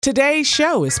Today's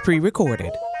show is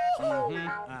pre-recorded. Y'all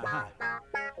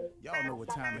know what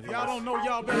time it is. Y'all don't know,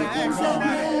 y'all better ask somebody.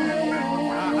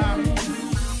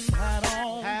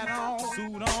 Hat on,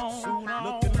 suit on,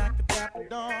 looking like a dapper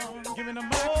dog, giving them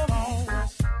all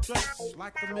dressed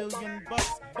like $1 million,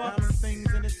 diamond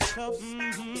things in its cuffs.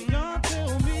 Y'all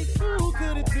tell me who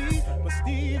could it be but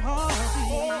Steve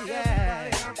Harvey? Everybody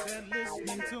out there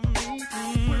listening to me,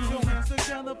 put your hands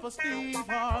together for Steve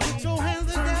Harvey. Put your hands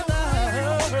together.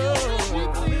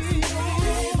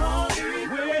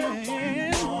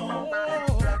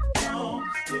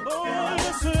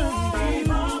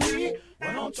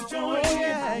 Why don't you join me?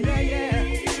 Yeah.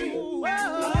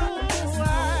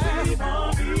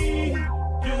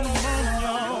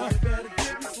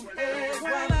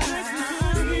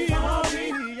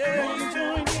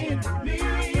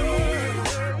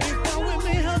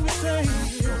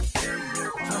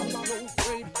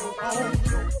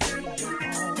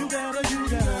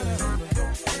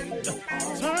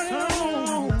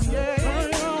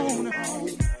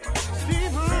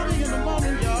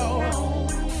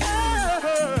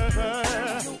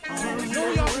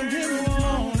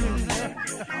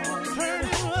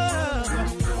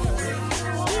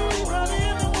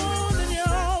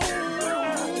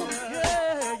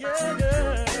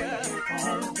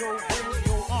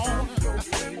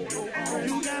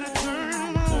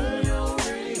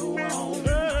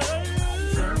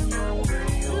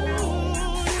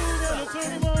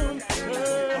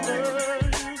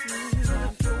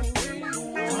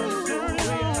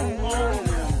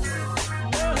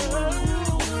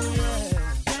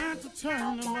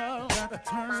 Turn them out. Got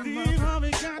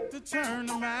to turn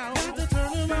them out. Got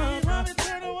to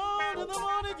turn them on in the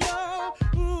morning, y'all.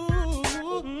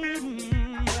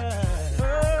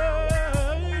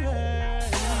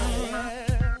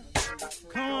 Yeah.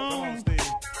 Come on,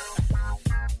 Steve.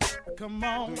 Come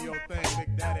on. Do your thing,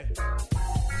 Big Daddy.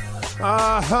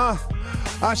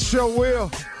 I sure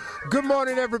will. Good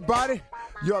morning, everybody.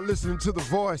 Y'all listening to The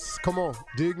Voice. Come on,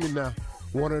 dig me now.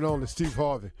 One and only Steve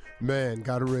Harvey. Man,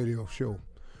 got a radio show.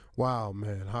 Wow,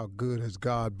 man, how good has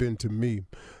God been to me?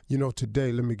 You know,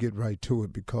 today, let me get right to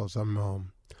it because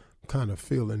I'm kind of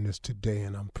feeling this today,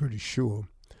 and I'm pretty sure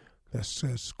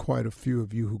there's quite a few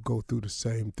of you who go through the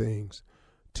same things.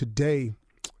 Today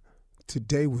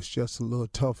was just a little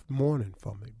tough morning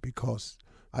for me because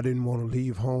I didn't want to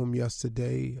leave home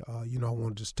yesterday. I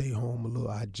wanted to stay home a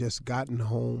little. I had just gotten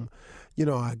home.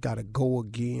 I got to go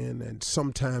again, and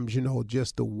sometimes,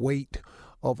 just the weight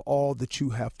of all that you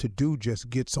have to do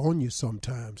just gets on you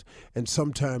sometimes. And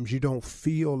sometimes you don't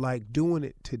feel like doing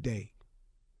it today.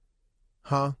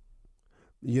 I'm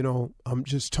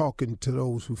just talking to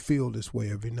those who feel this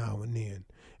way every now and then.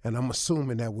 And I'm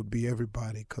assuming that would be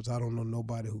everybody because I don't know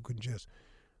nobody who can just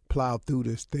plow through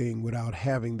this thing without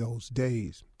having those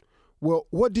days. Well,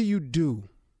 what do you do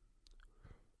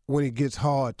when it gets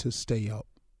hard to stay up?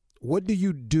 What do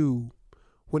you do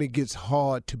when it gets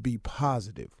hard to be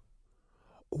positive?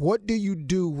 What do you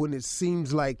do when it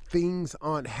seems like things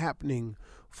aren't happening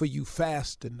for you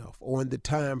fast enough or in the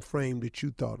time frame that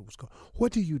you thought it was going?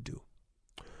 What do you do?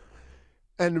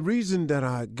 And the reason that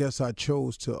I guess I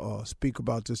chose to speak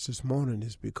about this morning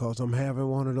is because I'm having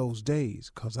one of those days,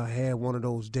 because I had one of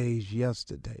those days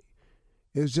yesterday.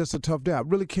 It was just a tough day. I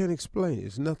really can't explain it.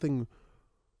 It's nothing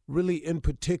really in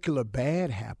particular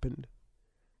bad happened.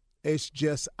 It's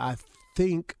just I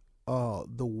think the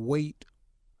weight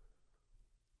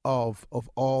of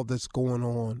all that's going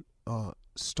on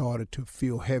started to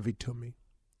feel heavy to me.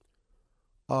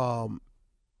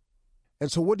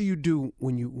 And so what do you do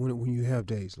when you have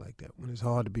days like that, when it's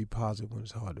hard to be positive, when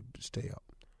it's hard to stay up?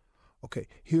 Okay,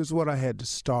 here's what I had to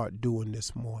start doing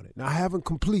this morning. Now, I haven't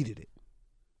completed it.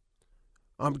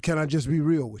 Can I just be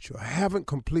real with you? I haven't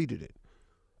completed it,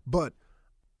 but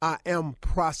I am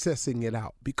processing it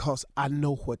out because I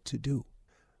know what to do.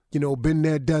 Been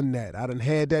there, done that. I done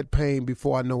had that pain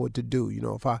before I know what to do.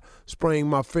 If I sprain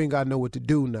my finger, I know what to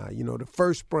do now. The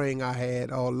first sprain I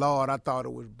had, oh, Lord, I thought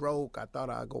it was broke. I thought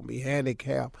I was going to be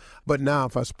handicapped. But now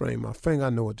if I sprain my finger,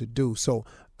 I know what to do. So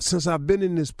since I've been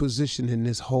in this position, in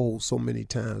this hole so many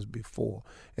times before,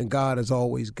 and God has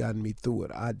always gotten me through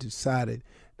it, I decided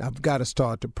I've got to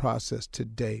start the process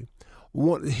today.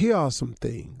 Here are some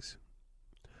things.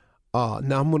 Now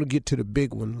I'm going to get to the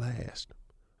big one last.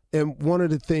 And one of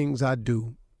the things I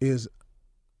do is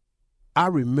I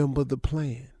remember the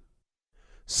plan.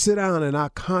 Sit down and I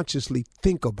consciously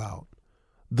think about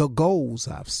the goals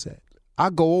I've set. I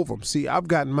go over them. See, I've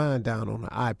got mine down on the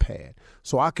iPad,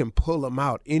 so I can pull them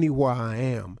out anywhere I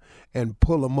am and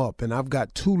pull them up. And I've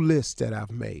got 2 lists that I've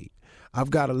made. I've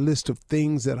got a list of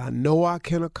things that I know I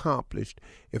can accomplish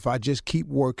if I just keep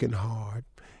working hard.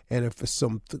 And if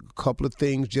couple of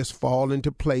things just fall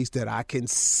into place that I can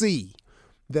see,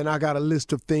 then I got a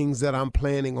list of things that I'm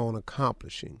planning on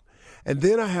accomplishing. And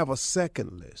then I have a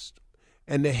second list.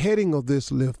 And the heading of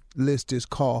this list is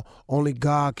called Only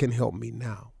God Can Help Me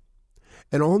Now.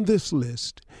 And on this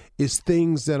list is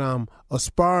things that I'm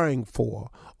aspiring for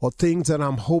or things that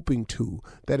I'm hoping to,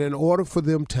 that in order for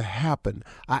them to happen,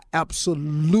 I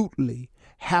absolutely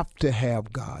have to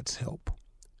have God's help.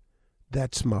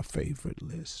 That's my favorite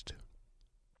list.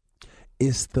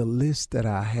 It's the list that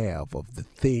I have of the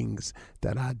things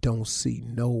that I don't see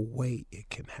no way it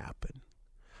can happen.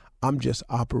 I'm just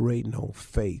operating on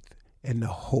faith and the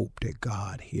hope that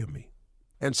God hear me.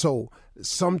 And so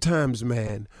sometimes,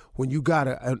 man, when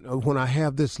I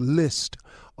have this list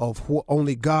of what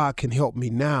only God can help me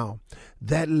now,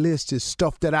 that list is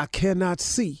stuff that I cannot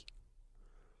see.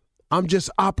 I'm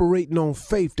just operating on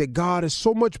faith that God is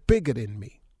so much bigger than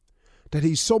me, that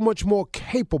he's so much more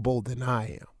capable than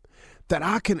I am, that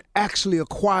I can actually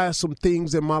acquire some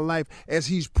things in my life, as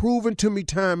he's proven to me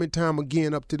time and time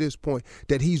again up to this point,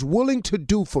 that he's willing to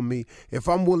do for me if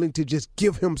I'm willing to just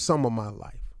give him some of my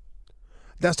life.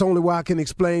 That's the only way I can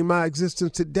explain my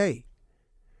existence today.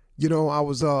 You know,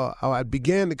 I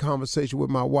began the conversation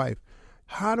with my wife.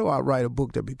 How do I write a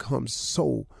book that becomes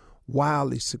so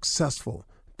wildly successful?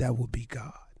 That would be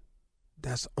God.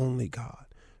 That's only God.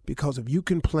 Because if you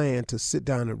can plan to sit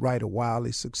down and write a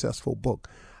wildly successful book,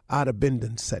 I'd have been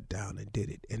done sat down and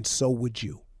did it, and so would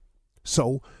you.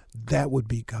 So that would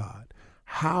be God.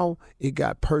 How it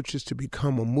got purchased to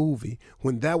become a movie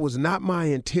when that was not my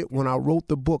intent when I wrote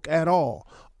the book at all.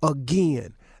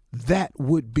 Again, that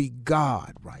would be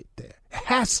God right there.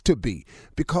 Has to be,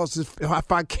 because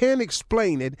if I can't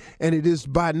explain it and it is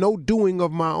by no doing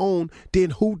of my own, then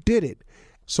who did it?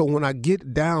 So when I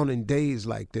get down in days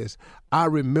like this, I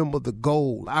remember the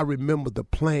goal. I remember the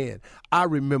plan. I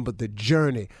remember the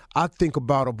journey. I think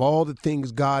about of all the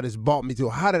things God has brought me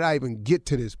through. How did I even get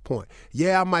to this point?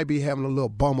 Yeah, I might be having a little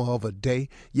bummer of a day.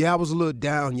 Yeah, I was a little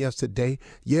down yesterday.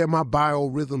 Yeah, my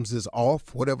biorhythms is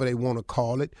off, whatever they want to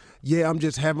call it. Yeah, I'm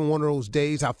just having one of those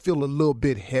days. I feel a little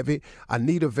bit heavy. I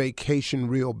need a vacation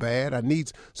real bad. I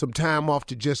need some time off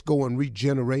to just go and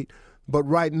regenerate. But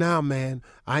right now, man,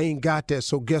 I ain't got that.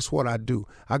 So guess what I do?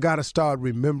 I got to start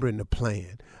remembering the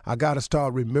plan. I got to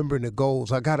start remembering the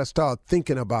goals. I got to start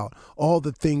thinking about all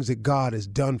the things that God has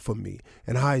done for me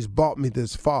and how he's brought me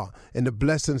this far and the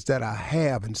blessings that I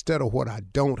have instead of what I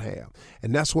don't have.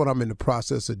 And that's what I'm in the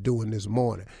process of doing this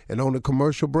morning. And on the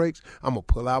commercial breaks, I'm going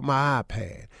to pull out my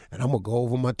iPad and I'm going to go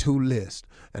over my list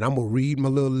and I'm going to read my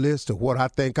little list of what I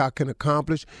think I can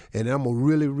accomplish. And I'm going to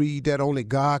really read that Only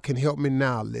God Can Help Me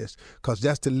Now list, because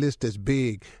that's the list that's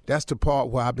big. That's the part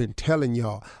where I've been telling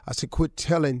y'all. I said, quit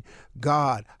telling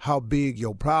God how big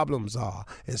your problems are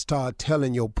and start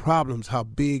telling your problems how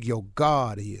big your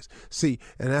God is. See,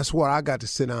 and that's what I got to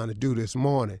sit down and do this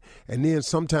morning. And then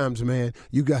sometimes, man,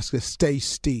 you got to stay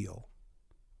still.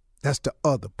 That's the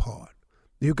other part.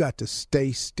 You got to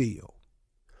stay still.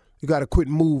 You got to quit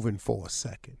moving for a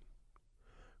second.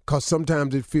 Because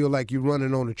sometimes it feels like you're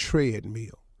running on a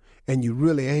treadmill. And you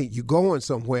really ain't. You're going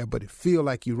somewhere, but it feel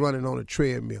like you're running on a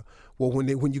treadmill. Well,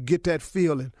 when you get that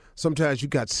feeling, sometimes you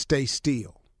got to stay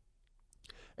still.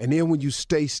 And then when you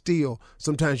stay still,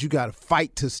 sometimes you got to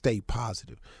fight to stay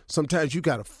positive. Sometimes you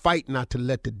got to fight not to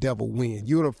let the devil win.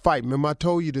 You're in a fight. Remember, I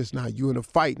told you this now. You're in a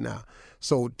fight now.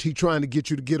 So he's trying to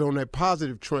get you to get on that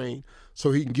positive train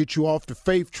so he can get you off the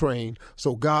faith train.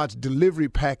 So God's delivery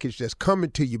package that's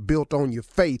coming to you built on your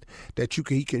faith, that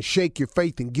he can shake your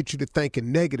faith and get you to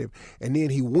thinking negative, and then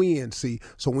he wins, see.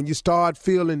 So when you start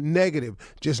feeling negative,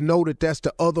 just know that that's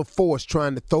the other force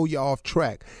trying to throw you off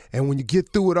track. And when you get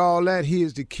through with all that,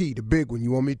 here's the key, the big one.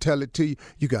 You want me to tell it to you?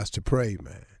 You got to pray,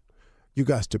 man. You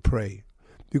got to pray.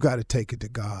 You got to take it to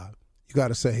God. You got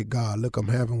to say, hey, God, look, I'm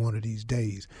having one of these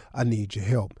days. I need your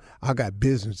help. I got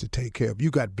business to take care of.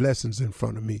 You got blessings in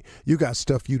front of me. You got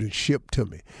stuff you done shipped to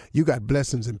me. You got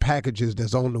blessings and packages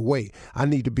that's on the way. I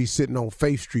need to be sitting on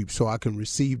Faith Street so I can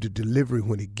receive the delivery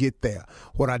when it get there.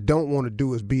 What I don't want to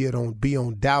do is be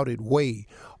on Doubted Way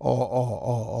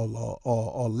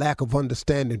or lack of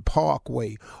understanding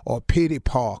Parkway or Pity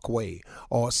Parkway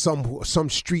or some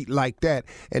street like that,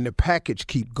 and the package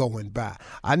keep going by.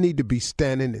 I need to be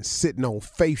standing and sitting on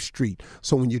Faith Street,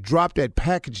 so when you drop that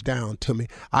package down to me,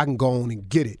 I can go on and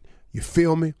get it. You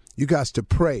feel me? You got to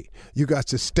pray. You got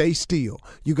to stay still.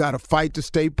 You got to fight to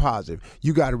stay positive.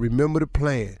 You got to remember the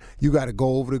plan. You got to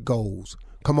go over the goals.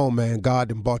 Come on, man. God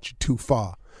done brought you too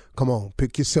far. Come on,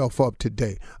 pick yourself up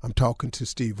today. I'm talking to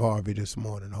Steve Harvey this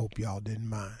morning. I hope y'all didn't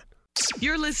mind.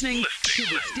 You're listening to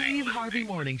the Steve Harvey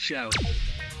Morning Show.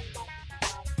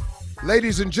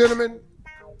 Ladies and gentlemen,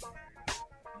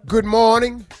 good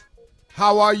morning.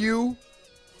 How are you?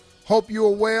 Hope you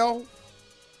are well.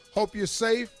 Hope you're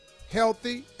safe,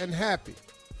 healthy, and happy.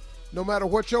 No matter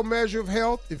what your measure of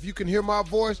health, if you can hear my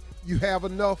voice, you have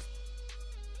enough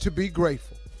to be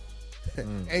grateful.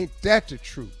 Ain't that the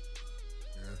truth?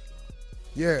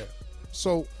 Yeah.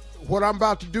 So what I'm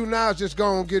about to do now is just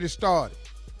go and get it started.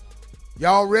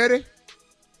 Y'all ready?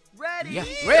 Ready. Yeah,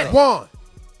 ready. One,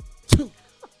 two.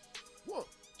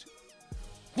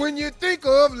 When you think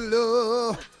of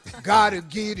love, gotta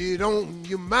get it on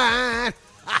your mind.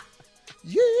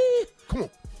 Yeah, come on.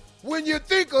 When you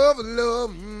think of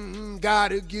love,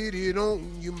 gotta get it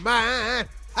on your mind.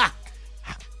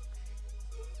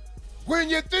 When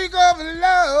you think of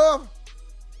love,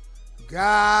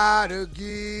 gotta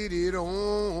get it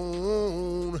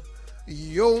on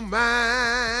your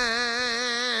mind.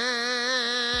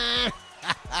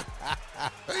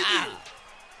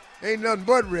 Ain't nothing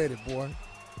but ready, boy.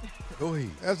 Go ahead.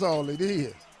 That's all it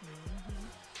is.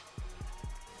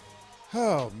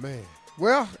 Oh, man.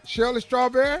 Well, Shirley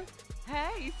Strawberry?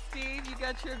 Hey, Steve, you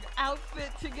got your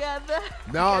outfit together?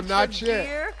 No, Got not your yet.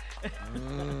 gear?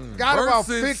 Got about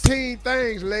Verzuz. 15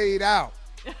 things laid out.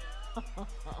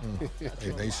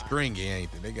 Hey, they stringy,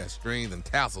 ain't they? They got strings and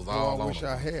tassels Boy, all I on wish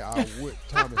them. I had. I would,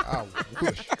 Tommy. I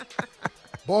wish.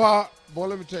 Boy,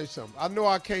 let me tell you something. I know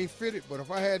I can't fit it, but if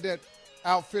I had that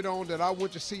outfit on that I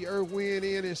went to see Earth Wind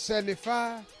in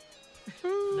 75.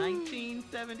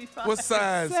 1975. What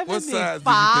size do you think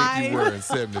 75? you were in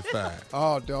 75?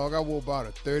 Oh, dog, I wore about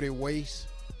a 30 waist.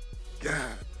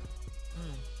 God.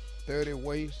 30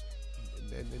 waist.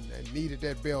 And needed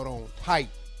that belt on tight.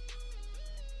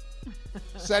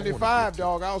 75,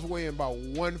 dog, I was weighing about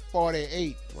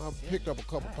 148. Well, I picked up a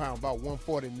couple pounds, about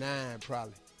 149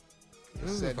 probably.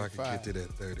 Ooh, if I could get to that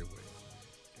 30 waist.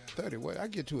 30 waist. I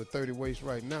get to a 30 waist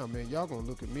right now, man. Y'all gonna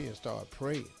look at me and start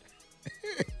praying.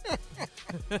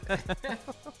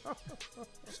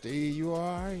 Steve, you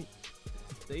all right?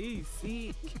 Steve,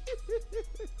 see.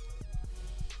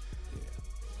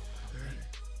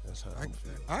 That's how I'm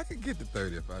feeling. I could get to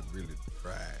 30 if I really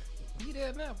tried. You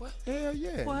there now, what? Hell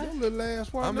yeah. What? Your little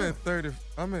ass, why I'm not? at 30.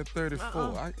 I'm at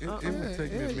 34. It would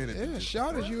take me a minute. Yeah, to as get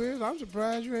short as you is, I'm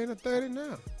surprised you ain't a 30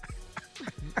 now.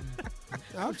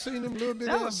 I've seen them little bit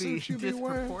That of would be suits you be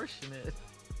wearing. disproportionate.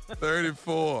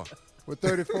 34. With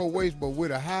 34 waist, but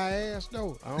with a high ass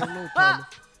though. I don't know, Tommy.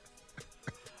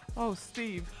 Oh,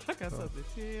 Steve, I got something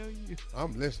to tell you.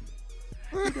 I'm listening.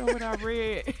 You know what I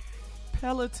read?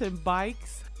 Peloton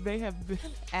bikes, they have been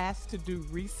asked to do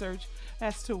research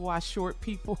as to why short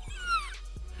people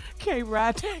can't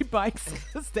ride their bikes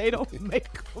because they don't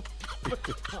make them.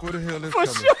 Where the hell is For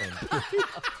coming sure.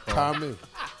 from? Tommy.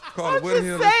 Carla, I'm where the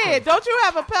just hell saying, is don't you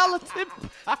have a Peloton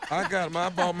bike? I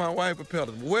bought my wife a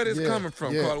Peloton. Where this Yeah, coming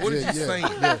from, yeah, Carla? What is yeah, you yeah, saying?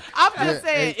 yeah. I'm just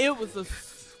Yeah, saying hey. it was a No,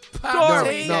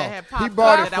 story that had popped he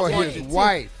bought up it that I for wanted his to-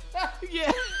 wife.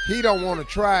 Yeah, He don't want to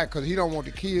try it because he don't want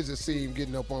the kids to see him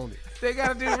getting up on it. they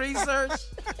got to do research.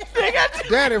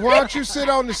 Daddy, why don't you sit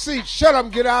on the seat? Shut up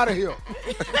and get out of here.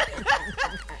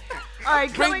 All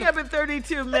right, coming up in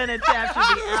 32 minutes after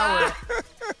the hour.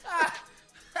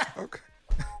 Okay.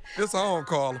 It's on,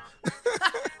 Carla. It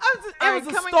All was right,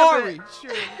 a coming up story.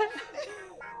 Sure.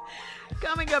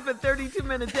 Coming up at 32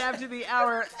 minutes after the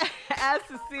hour, Ask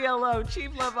the CLO, Chief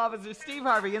Love Officer Steve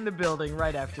Harvey in the building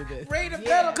right after this. Google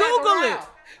it.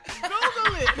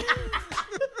 Google it.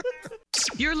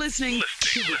 You're listening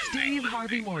to the Steve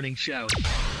Harvey Morning Show.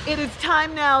 It is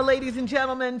time now, ladies and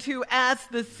gentlemen, to Ask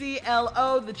the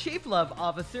CLO. The Chief Love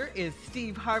Officer is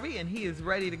Steve Harvey, and he is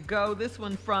ready to go. This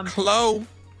one from... Chloe.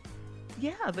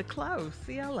 Yeah, the CLO,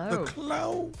 CLO. The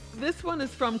Chloe. This one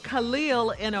is from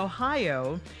Khalil in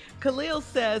Ohio. Khalil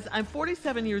says, I'm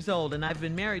 47 years old and I've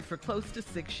been married for close to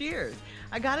 6 years.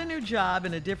 I got a new job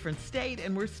in a different state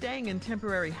and we're staying in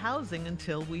temporary housing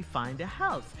until we find a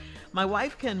house. My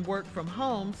wife can work from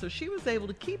home, so she was able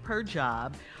to keep her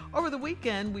job. Over the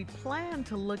weekend, we planned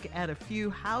to look at a few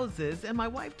houses, and my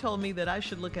wife told me that I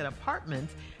should look at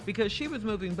apartments because she was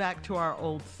moving back to our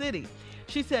old city.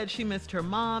 She said she missed her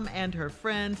mom and her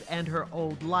friends and her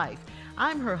old life.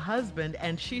 I'm her husband,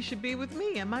 and she should be with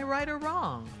me. Am I right or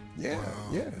wrong? Yeah,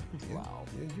 yeah. Wow.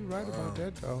 Yeah, you're right about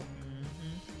that, dog.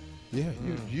 Yeah,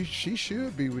 she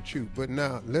should be with you. But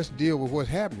now, let's deal with what's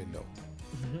happening, though.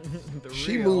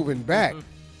 She moving back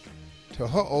to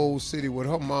her old city with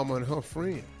her mama and her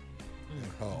friend.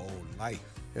 Her old life.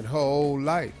 And her old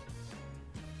life.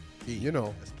 Key. You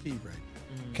know. That's key, right?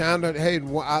 Kind of. Hey,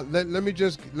 let me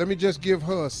just give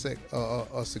her a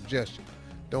suggestion.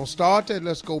 Don't start that.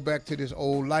 Let's go back to this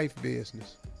old life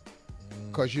business.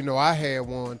 Cause I had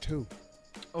one too.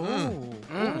 Ooh.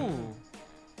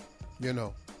 I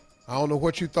don't know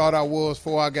what you thought I was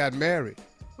before I got married.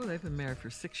 Well, they've been married for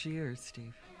 6 years,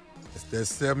 Steve. It's that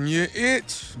 7-year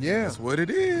itch. Yeah. That's what it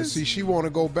is. But see, she want to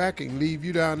go back and leave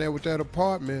you down there with that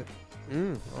apartment.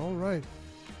 All right.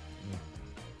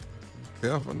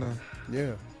 Careful now.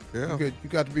 Yeah. Yeah. You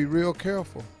got to be real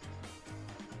careful.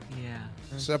 Yeah.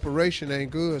 Separation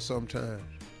ain't good sometimes.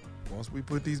 Once we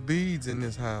put these beads in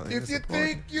this house. If you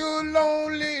think you're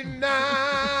lonely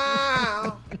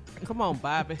now, Come on,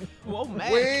 Bobby. Whoa,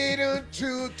 man. wait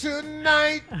until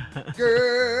tonight,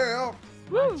 girl.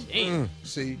 Woo.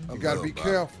 See, I you got to love be Bobby.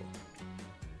 careful.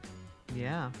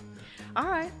 Yeah. All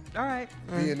right.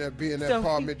 Be in that So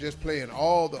apartment just playing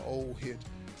all the old hits.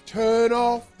 Turn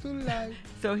off the light.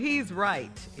 So he's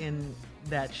right in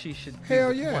that she should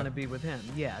Hell yeah. want to be with him.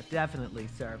 Yeah, definitely,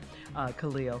 sir.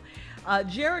 Khalil.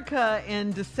 Jerica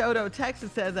in DeSoto,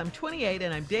 Texas says, I'm 28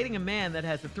 and I'm dating a man that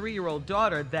has a 3-year-old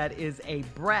daughter that is a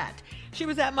brat. She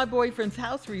was at my boyfriend's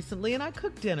house recently and I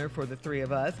cooked dinner for the 3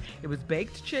 of us. It was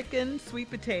baked chicken,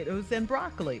 sweet potatoes, and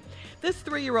broccoli. This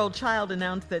 3-year-old child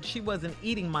announced that she wasn't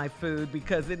eating my food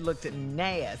because it looked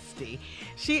nasty.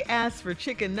 She asked for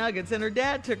chicken nuggets and her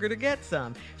dad took her to get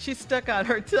some. She stuck out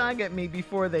her tongue at me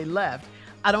before they left.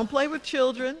 I don't play with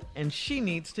children, and she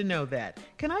needs to know that.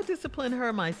 Can I discipline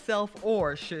her myself,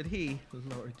 or should he?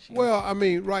 Lord Jesus. Well, I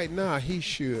mean, right now he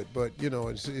should, but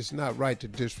it's not right to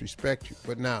disrespect you.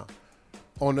 But now,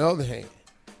 on the other hand,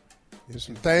 there's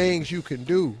some things you can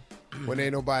do when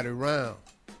ain't nobody around.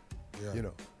 Yeah.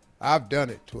 I've done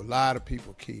it to a lot of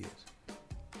people, kids.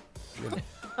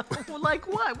 Well, like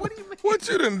what? What do you mean? What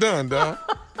you done, dog?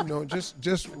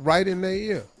 Just right in their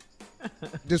ear.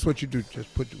 This is what you do.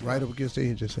 Just put it right up against their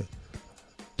ear and just say,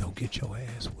 don't get your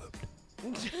ass whipped.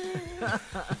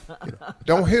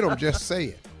 Don't hit them, just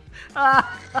say it.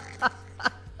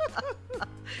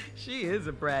 She is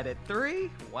a brat at 3?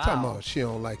 Wow. Talking about she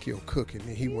don't like your cooking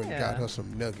and he went and got her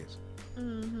some nuggets.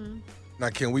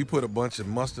 Now, can we put a bunch of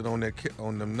mustard on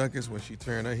them nuggets when she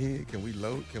turn her head? Can we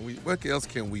load? What else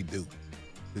can we do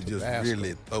to just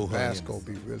really throw her in? Tabasco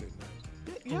be really nice.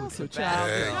 Y'all so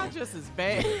childish. Y'all just as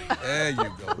bad. There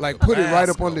you go. Like put it right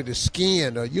up Tabasco. under the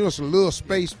skin. Some little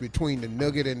space between the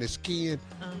nugget and the skin.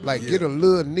 Like get a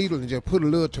little needle and just put a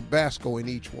little Tabasco in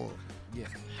each one. Yeah,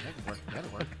 that'll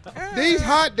work. These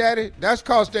hot, daddy, that's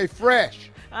cause they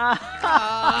fresh. Yeah.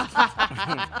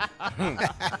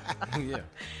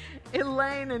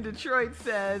 Elaine in Detroit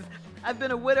says, I've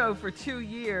been a widow for 2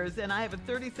 years, and I have a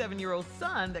 37-year-old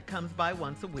son that comes by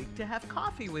once a week to have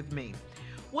coffee with me.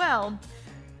 Well,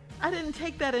 I didn't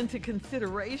take that into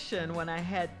consideration when I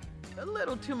had a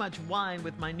little too much wine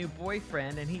with my new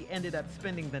boyfriend, and he ended up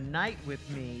spending the night with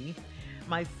me.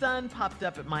 My son popped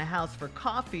up at my house for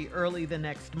coffee early the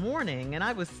next morning, and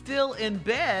I was still in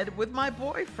bed with my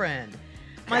boyfriend.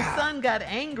 My son got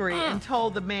angry and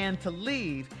told the man to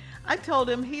leave. I told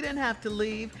him he didn't have to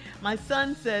leave. My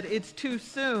son said it's too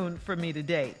soon for me to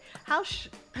date. How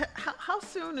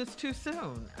soon is too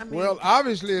soon? I mean, Well,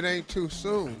 obviously it ain't too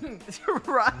soon.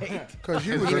 right. Because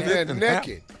you was in there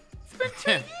naked. It's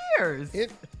been 2 years.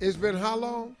 It's been how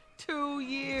long? 2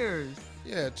 years.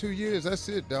 Yeah, 2 years. That's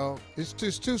it, dog. It's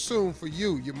just too soon for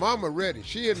you. Your mama ready.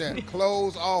 She in there,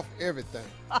 clothes off, everything.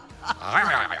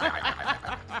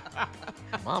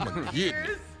 Mama getting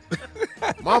it.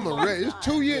 Mama ready. It's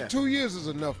 2 years. 2 years is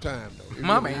enough time, though. It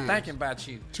Mama really ain't is. thinking about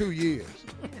you. 2 years.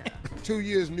 Yeah. 2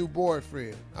 years new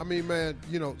boyfriend. I mean, man,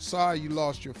 sorry you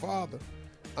lost your father.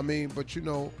 I mean, but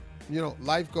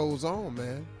life goes on,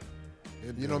 man.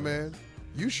 Man,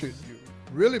 you should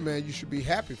be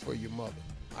happy for your mother.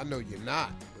 I know you're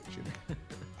not, but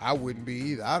I wouldn't be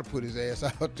either. I'd have put his ass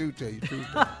out too, tell you the truth.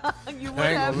 You would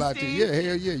I ain't have, gonna lie to Steve? you. Yeah,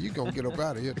 hell yeah, you gonna get up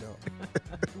out of here,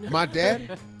 dog. My daddy?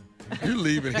 You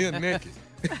leaving here naked.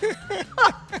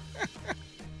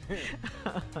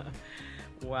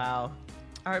 Wow.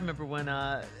 I remember when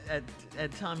at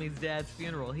Tommy's dad's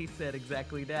funeral, he said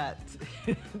exactly that,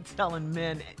 telling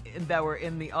men that were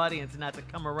in the audience not to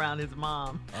come around his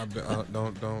mom.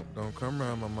 Don't come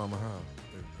around my mama house.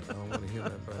 I don't want to hear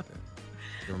nothing about that.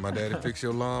 If my daddy fix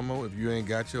your lawnmower, if you ain't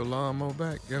got your lawnmower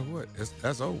back, guess what?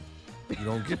 That's over. You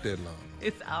don't get that lawnmower.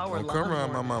 It's our Don't lawnmower. come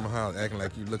around my mama house acting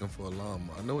like you looking for a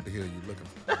lawnmower. I know what the hell you looking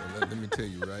for. Let me tell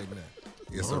you right now.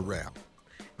 It's a wrap.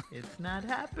 It's not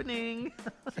happening.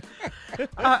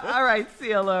 All right,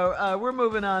 CLO, we're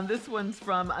moving on. This one's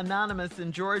from Anonymous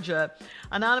in Georgia.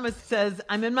 Anonymous says,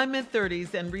 I'm in my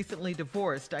mid-30s and recently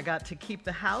divorced. I got to keep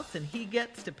the house and he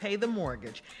gets to pay the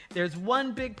mortgage. There's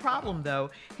one big problem,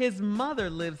 though. His mother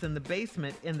lives in the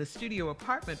basement in the studio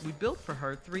apartment we built for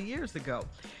her 3 years ago.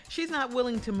 She's not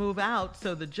willing to move out,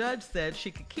 so the judge said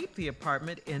she could keep the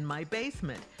apartment in my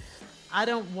basement. I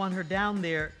don't want her down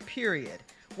there, period.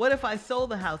 What if I sold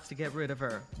the house to get rid of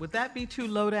her? Would that be too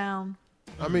low down?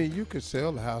 I mean, you could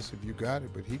sell the house if you got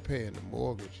it, but he paying the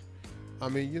mortgage. I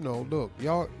mean, look,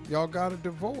 y'all got a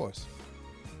divorce.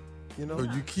 So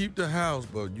you keep the house,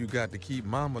 but you got to keep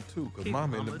mama too, because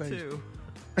mama in the basement.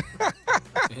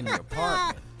 In the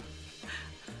apartment.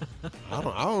 I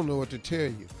don't know what to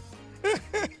tell you.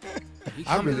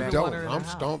 I coming really back. don't. Want her in I'm the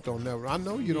stomped on that. I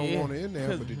know you don't want her in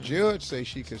there, but the judge say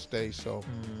she can stay. So,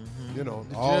 The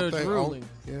all judge ruling.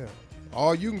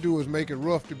 all you can do is make it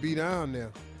rough to be down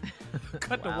there,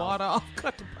 Cut the water off.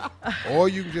 Cut the power. or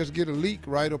you can just get a leak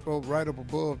right up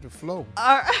above the flow.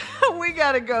 All right, we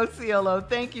got to go, CLO.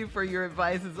 Thank you for your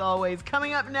advice, as always.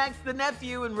 Coming up next, the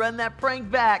nephew and Run That Prank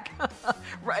Back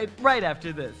right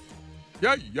after this.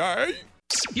 Yay.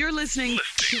 You're listening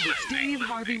to the Steve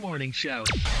Harvey Morning Show.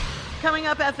 Coming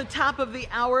up at the top of the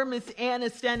hour, Miss Ann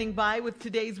is standing by with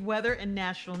today's weather and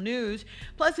national news.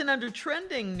 Plus, in under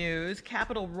trending news,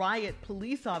 Capitol riot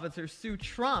police officers sue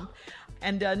Trump,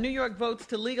 and New York votes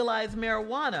to legalize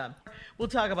marijuana. We'll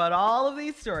talk about all of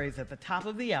these stories at the top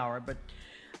of the hour, but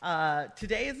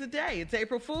today is the day. It's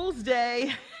April Fool's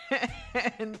Day,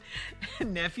 and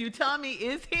Nephew Tommy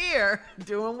is here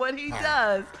doing what he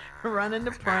does, running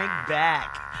the prank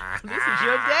back. This is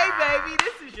your day, baby.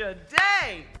 This is your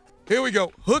day. Here we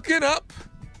go. Hooking up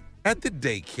at the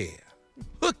daycare.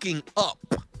 Hooking up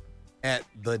at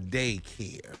the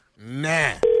daycare.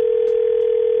 Nah.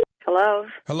 Hello,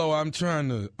 Hello, I'm trying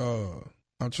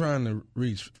to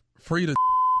reach Frida.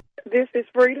 this is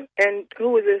Frida, and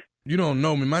who is this? You don't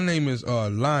know me. My name is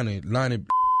Lonnie.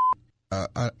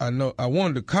 I know. I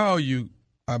wanted to call you.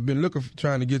 I've been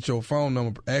trying to get your phone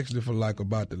number actually for like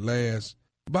about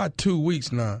 2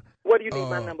 weeks now. What do you need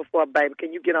my number for, baby?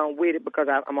 Can you get on with it? Because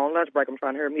I'm on lunch break. I'm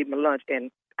trying to hurry me my lunch,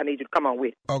 and I need you to come on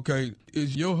with it. Okay,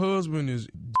 is your husband is?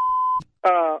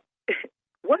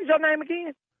 What is your name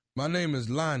again? My name is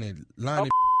Lonnie.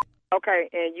 Okay,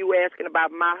 and you asking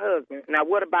about my husband. Now,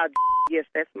 what about? Yes,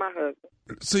 that's my husband.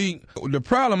 See, the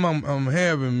problem I'm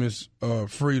having, Miss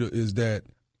Frida, is that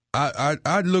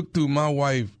I looked through my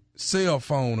wife's cell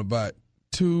phone about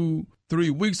 2-3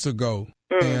 weeks ago,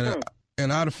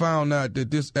 and I found out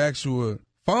that this actual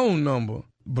phone number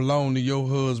belonged to your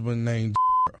husband named,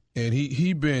 and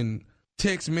he been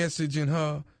text messaging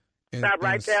her. And, Stop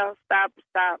right there. Stop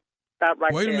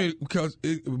right there. Wait a minute, because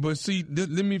but see,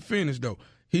 let me finish though.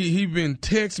 He been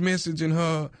text messaging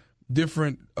her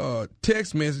different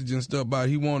text messages and stuff about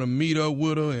he want to meet up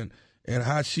with her and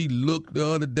how she looked the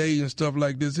other day and stuff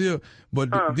like this here. But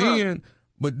then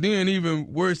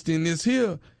even worse than this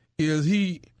here is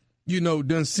he,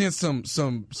 done sent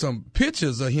some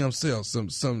pictures of himself,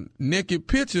 some naked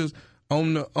pictures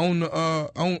on the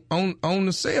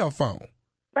cell phone.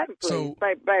 Baby, please. So-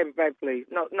 baby, please.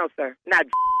 No, sir. Not.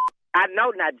 I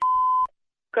know not.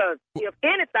 Because if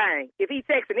anything, if he's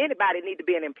texting anybody, it need to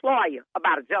be an employer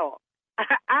about a job.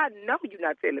 I know you're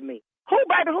not telling me. Who,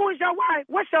 baby? Who is your wife?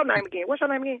 What's your name again?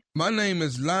 My name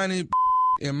is Lonnie,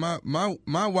 and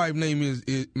my wife name is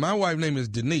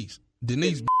Denise.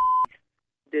 Denise.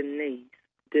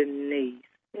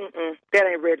 That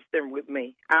ain't registering with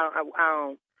me. I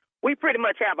don't. We pretty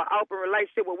much have an open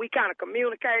relationship where we kind of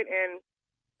communicate, and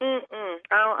I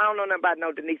don't know nothing about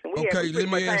no Denise. And we Okay, have, let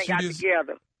me ask you this.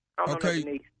 Together. I don't know no Okay,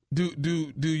 Denise.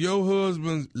 do your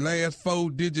husband's last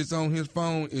 4 digits on his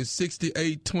phone is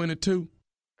 6822?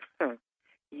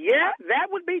 Yeah, that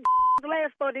would be the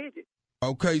last 4 digits.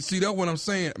 Okay, see, that's what I'm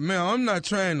saying. Man, I'm not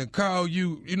trying to call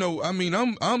you,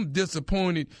 I'm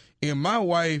disappointed in my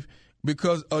wife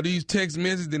because of these text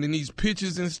messages and these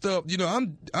pictures and stuff.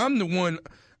 I'm the one,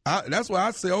 that's why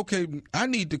I say, okay, I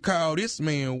need to call this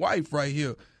man's wife right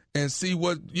here and see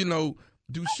what,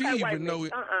 do she even know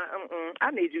it? I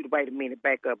need you to wait a minute,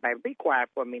 back up, baby. Be quiet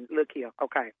for a minute. Look here,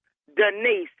 okay.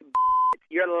 Denise,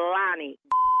 you're Lonnie.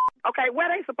 Okay, where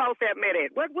they supposed to have met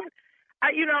at? What?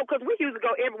 Because we used to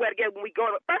go everywhere together when we go.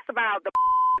 First of all, the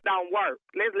don't work.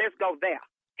 Let's go there.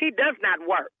 He does not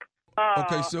work.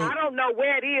 Okay, so I don't know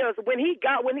where it is when he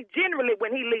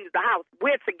leaves the house.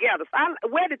 We're together. So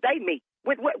where did they meet?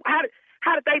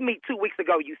 How did they meet 2 weeks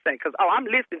ago? You say? Because I'm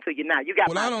listening to you now. You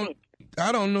got my attention.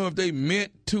 don't know if they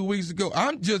met 2 weeks ago.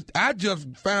 I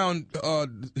just found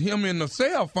him in the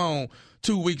cell phone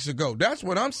 2 weeks ago. That's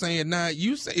what I'm saying. Now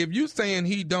if you saying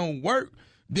he don't work,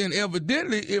 then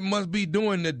evidently it must be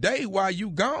during the day while you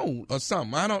gone or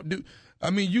something.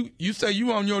 You say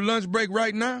you on your lunch break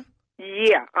right now?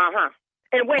 Yeah,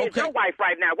 And where's your wife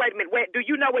right now? Wait a minute. Do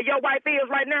you know where your wife is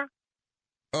right now?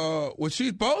 Well, she's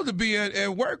supposed to be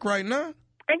at work right now.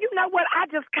 And you know what? I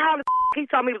just called him. He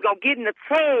told me he was going to get in the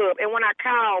tub. And when I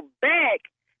called back,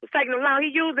 it was taking him long.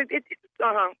 He used it.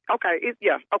 Okay.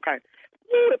 Okay.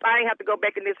 If I ain't have to go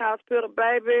back in this hospital,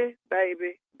 baby.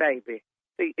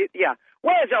 See,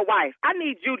 Where's your wife? I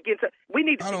need you to we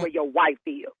need to see where your wife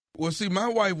is. Well, see, my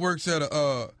wife works at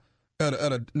a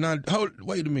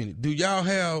wait a minute. Do y'all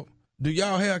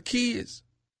have kids?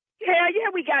 Hell yeah,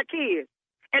 we got kids.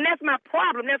 And that's my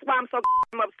problem. That's why I'm so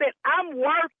upset. I'm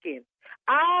working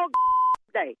all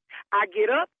day. I get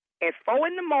up at 4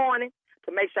 in the morning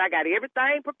to make sure I got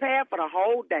everything prepared for the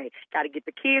whole day. Got to get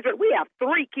the kids. We have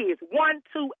 3 kids, 1,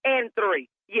 2, and 3.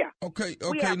 Yeah. Okay.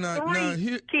 We have Now,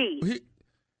 kids.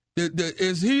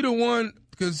 Is he the one?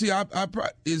 Because see,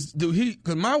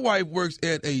 because my wife works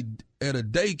at a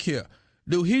daycare.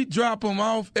 Do he drop them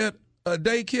off at a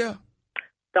daycare?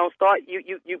 Don't start,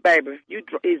 you baby.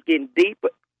 It's getting deep.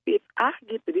 But if I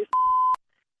get to this,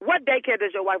 what daycare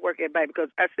does your wife work at, baby? Because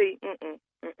I see,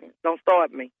 don't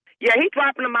start me. Yeah, he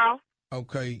dropping them off.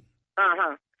 Okay.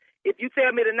 If you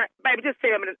tell me tonight, baby, just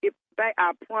tell me.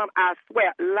 I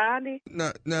swear, Lonnie.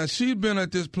 Now she's been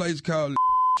at this place called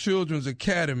Children's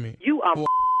Academy. You are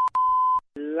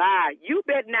lie. You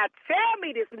better not tell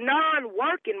me this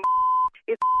non-working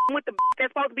is with the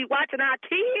that's supposed to be watching our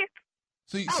kids.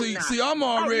 See, I'm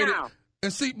already.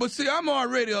 And I'm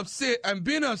already upset. I've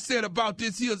been upset about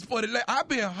this here I've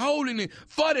been holding it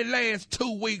for the last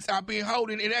 2 weeks. I've been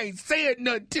holding it. I ain't said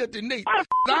nothing till tonight. Why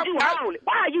are you holding it?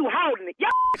 Why are you holding it?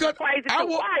 Y'all crazy.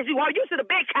 Why is you holding? You should have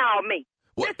been called me.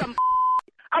 This some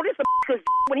because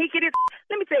when he get his,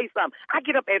 let me tell you something. I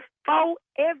get up at 4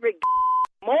 every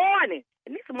morning,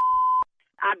 and this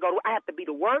I have to be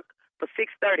to work for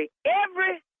 6:30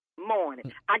 every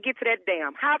morning. I get to that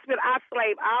damn hospital. I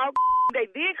slave all day.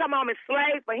 Then come home and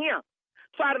slave for him.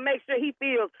 Try to make sure he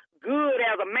feels good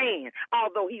as a man,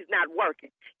 although he's not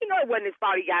working. You know, it wasn't his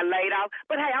fault he got laid off.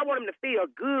 But, hey, I want him to feel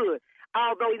good,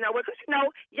 although he's not working.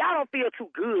 Because, y'all don't feel too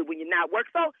good when you're not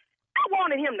working. So I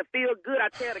wanted him to feel good. I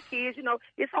tell the kids,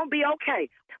 it's going to be okay.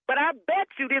 But I bet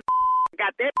you this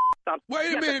got that something.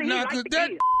 Wait a minute now, because that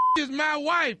is my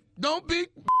wife. Don't be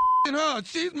her.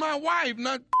 She's my wife,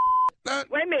 not.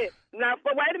 Wait a minute. Now,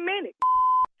 wait a minute.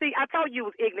 See, I told you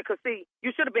was ignorant because,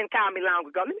 you should have been calling me long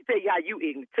ago. Let me tell you how you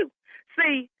ignorant, too.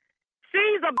 See,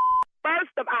 she's a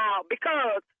first of all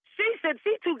because she said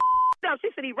she too dumb. She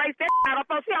said erase that out of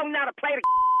her. She don't know how to play the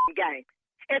game.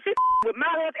 And she with my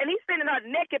husband, and he's sending her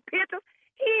naked pictures.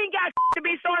 He ain't got to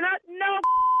be showing her no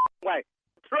way.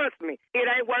 Trust me, it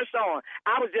ain't worth showing.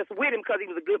 I was just with him because he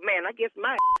was a good man. I guess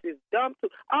my is dumb, too.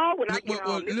 Oh, when I get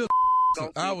home,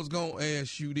 I was going to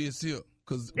ask you this here.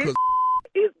 Because what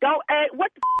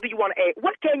the do you want to ask?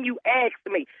 What can you ask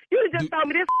me? You just told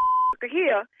me this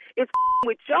here is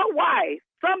with your wife,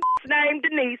 some named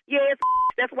Denise. Yes,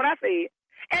 that's what I said.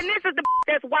 And this is the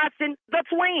that's watching the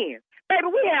twins. Baby,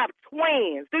 we have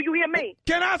twins. Do you hear me?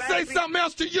 Can I say something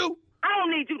else to you? I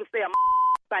don't need you to say a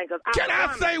thing. Can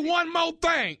I say one more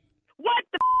thing? What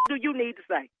the do you need to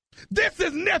say? This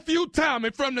is Nephew Tommy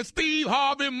from the Steve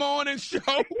Harvey Morning Show.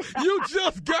 You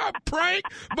just got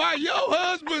pranked by your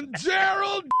husband,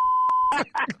 Sheryl.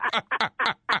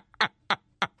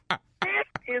 This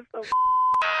is some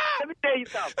let me tell you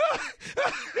something.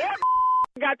 That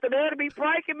got the nerve to be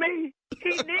pranking me. He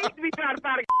needs to be trying to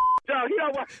find a job. He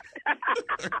don't want.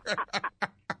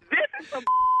 This is some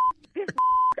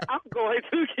I'm going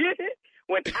to get it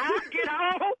when I get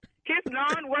home. His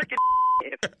non-working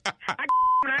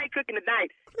I ain't cooking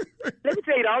tonight. Let me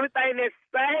tell you, the only thing that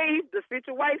saved the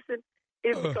situation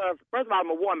is because, first of all,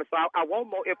 I'm a woman, so I want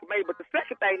more information. But the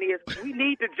second thing is, we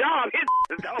need the job.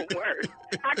 His don't work.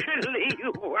 I couldn't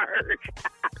leave work.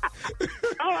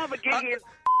 I'm going to get his.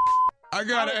 I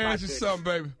got to ask you something,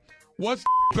 baby. What's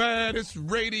the baddest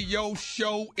radio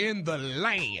show in the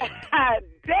land?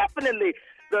 Definitely.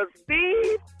 The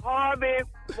Steve Harvey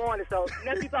Morning Show.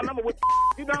 Nephew, I'm going to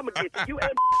get you. You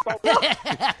ain't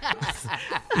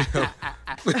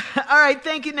All right,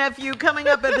 thank you, nephew. Coming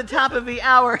up at the top of the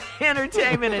hour,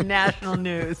 entertainment and national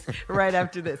news right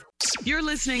after this. You're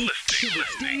listening to the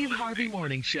Steve Harvey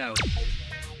Morning Show.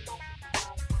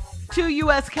 Two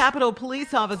U.S. Capitol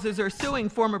police officers are suing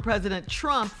former President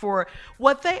Trump for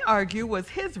what they argue was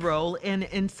his role in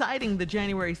inciting the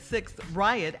January 6th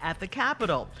riot at the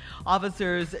Capitol.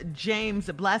 Officers James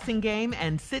Blasingame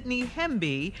and Sidney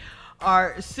Hemby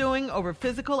are suing over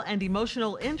physical and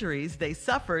emotional injuries they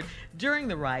suffered during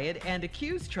the riot and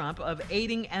accuse Trump of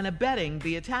aiding and abetting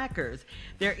the attackers.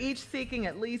 They're each seeking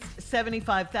at least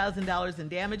 $75,000 in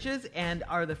damages and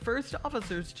are the first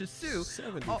officers to sue.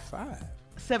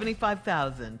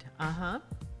 75,000.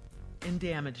 In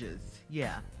damages.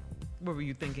 Yeah. What were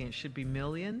you thinking? It should be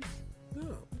millions?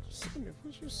 No.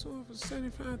 What you suing for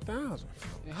 75,000?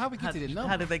 How we get to the number?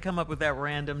 How did they come up with that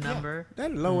random number?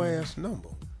 That low ass number.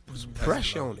 There's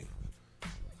pressure on it.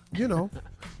 You know.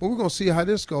 But we're gonna see how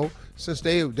this go. Since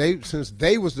they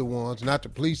was the ones, not the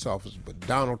police officers, but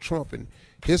Donald Trump and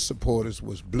his supporters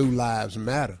was Blue Lives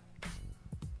Matter.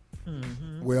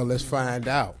 Mm-hmm. Well, let's find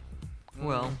out.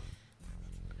 Well.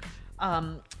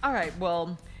 All right.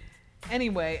 Well,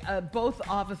 anyway, both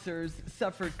officers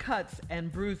suffered cuts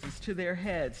and bruises to their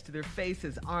heads, to their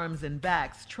faces, arms, and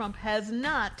backs. Trump has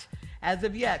not, as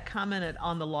of yet, commented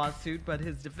on the lawsuit, but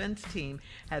his defense team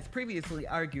has previously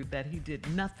argued that he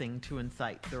did nothing to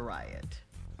incite the riot.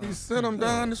 He sent them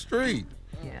down the street.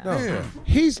 Yeah. No,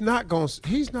 he's not gonna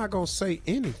say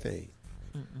anything.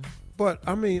 Mm-mm. But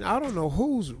I mean, I don't know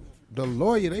who's the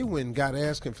lawyer they went and got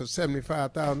asking for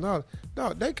 $75,000.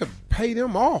 No, they could pay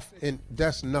them off, and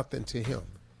that's nothing to him.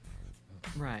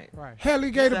 Right. Hell,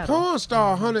 he gave the porn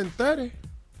star 130.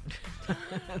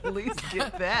 At least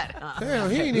get that. Huh? Hell,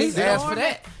 he ain't He's even asked for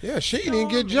that. Yeah, she didn't even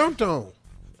get jumped on.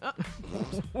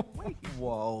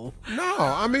 Whoa. No,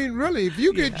 I mean, really, if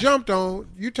you get jumped on,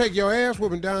 you take your ass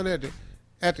whooping down at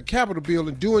the Capitol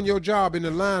building doing your job in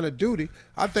the line of duty.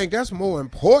 I think that's more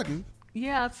important.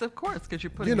 Yes, of course, because you're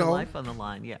putting your life on the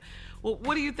line. Yeah. Well,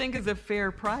 what do you think is a fair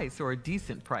price or a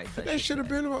decent price? They should have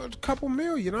been a couple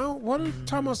million. You know, what are you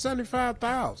talking about?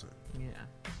 75,000. Yeah.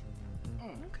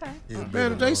 Okay.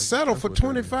 Man, if they settle for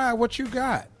 25, what you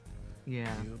got?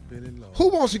 Yeah. Who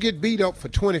wants to get beat up for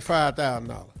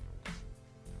 $25,000?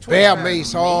 Bear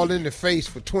mace all in the face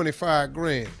for 25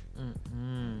 grand.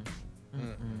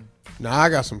 Now I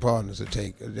got some partners that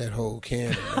take that whole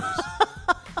can of mace.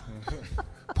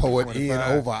 Pour it in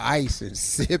over ice and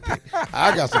sip it.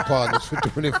 I got some partners for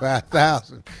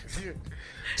 25,000.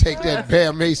 Take that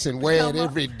bear mace and wear it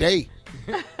every day.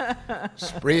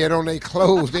 Spray it on their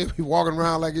clothes. They be walking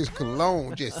around like it's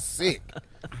cologne, just sick.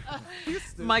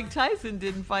 Mike Tyson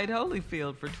didn't fight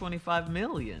Holyfield for $25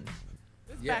 million.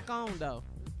 It's back on though.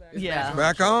 Yeah.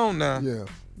 Back on now.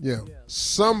 Yeah.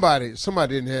 Somebody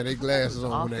didn't have their glasses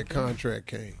on when that contract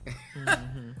came.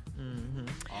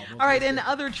 All right, in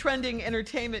other trending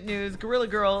entertainment news, Gorilla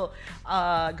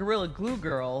Glue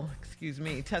Girl,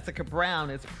 Tessica Brown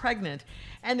is pregnant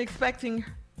and expecting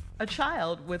a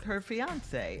child with her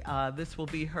fiance. This will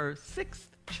be her 6th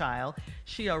child.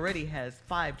 She already has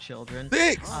 5 children.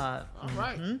 6. All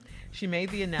right. She made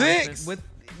the announcement 6. with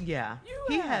he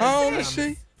has. How old is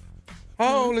she?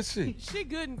 How old is she? She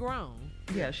good and grown.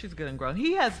 Yeah, she's good and grown.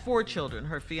 He has 4 children,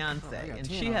 her fiance, and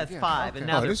she has 5, and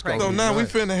now Oh, they're this gonna pregnant. So now we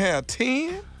Right. finna have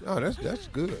 10? Oh, that's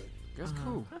good. That's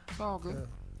cool. It's all good.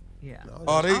 Yeah. No,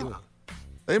 Oh, that's good.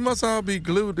 they must all be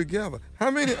glued together. How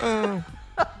many?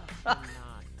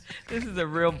 This is a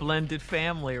real blended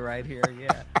family right here.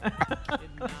 Yeah.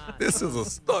 This is a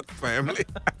stuck family.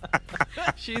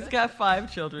 She's got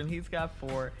 5 children. He's got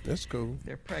 4. That's cool.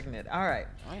 They're pregnant. All right.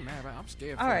 I ain't mad, but I'm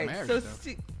scared for All right. marriage, So,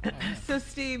 though. so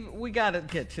Steve, we got to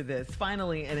get to this.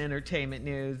 Finally, in entertainment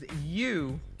news,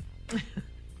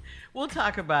 we'll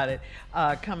talk about it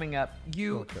coming up.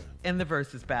 In the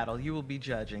Verzuz battle, you will be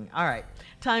judging. All right.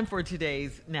 Time for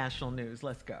today's national news.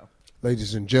 Let's go.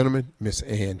 Ladies and gentlemen, Miss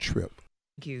Ann Tripp.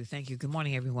 Thank you. Good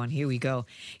morning, everyone. Here we go.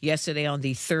 Yesterday, on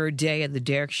the 3rd day of the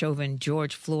Derek Chauvin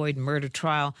George Floyd murder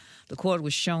trial, the court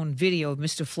was shown video of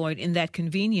Mr. Floyd in that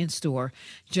convenience store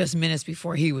just minutes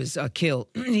before he was killed.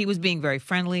 He was being very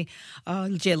friendly,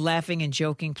 laughing and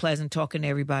joking, pleasant, talking to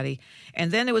everybody. And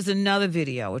then there was another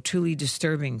video, a truly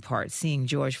disturbing part, seeing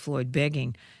George Floyd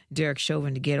begging Derek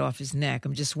Chauvin to get off his neck.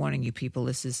 I'm just warning you people,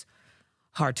 this is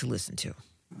hard to listen to.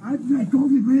 I got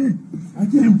COVID, man. I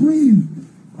can't breathe.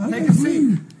 Take a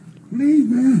seat. Please,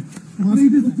 man.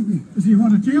 Please listen to me. Does he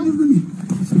want to jail? Listen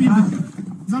to me.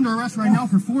 He's under arrest right now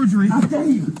for forgery. I tell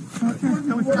you.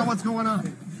 Can we figure out what's going on?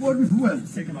 Forgery for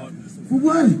what? Take him out. For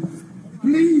what?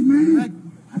 Please,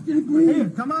 man. I can't breathe.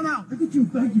 Hey, come on out. Look at you.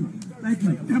 Thank you. Thank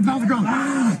you. Get him down the ground.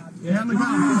 Ah. Yeah, on the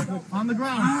ground. On the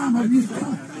ground. Ah, my wrist.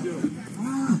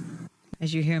 Ah.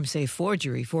 As you hear him say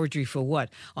forgery. Forgery for what?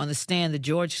 On the stand,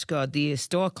 the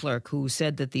store clerk who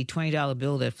said that the $20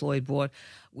 bill that Floyd bought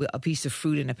a piece of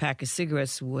fruit and a pack of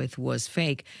cigarettes with was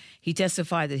fake, he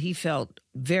testified that he felt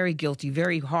very guilty,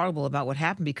 very horrible about what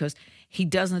happened because he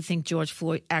doesn't think George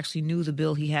Floyd actually knew the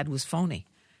bill he had was phony.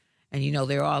 And, you know,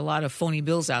 there are a lot of phony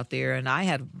bills out there, and I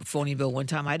had a phony bill one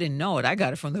time. I didn't know it. I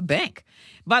got it from the bank.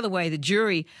 By the way, the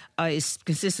jury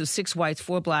consists of 6 whites,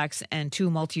 4 blacks, and 2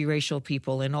 multiracial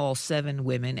people, in all 7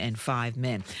 women and 5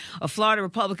 men. A Florida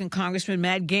Republican Congressman,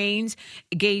 Matt Gates,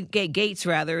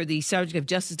 the subject of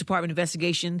Justice Department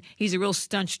investigation. He's a real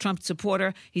staunch Trump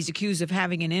supporter. He's accused of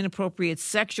having an inappropriate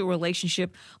sexual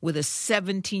relationship with a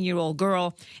 17-year-old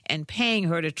girl and paying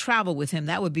her to travel with him.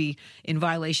 That would be in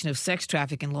violation of sex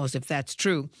trafficking laws if that's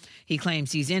true. He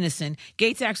claims he's innocent.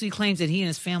 Gates actually claims that he and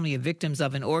his family are victims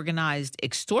of an organized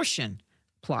extortion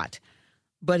plot,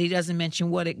 but he doesn't mention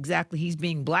what exactly he's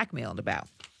being blackmailed about.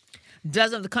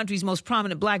 Dozens of the country's most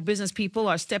prominent black business people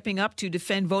are stepping up to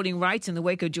defend voting rights in the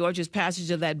wake of Georgia's passage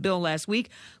of that bill last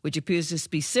week, which appears to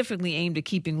specifically aimed at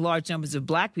keeping large numbers of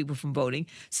black people from voting.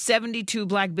 72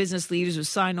 black business leaders have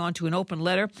signed on to an open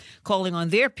letter calling on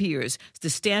their peers to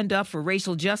stand up for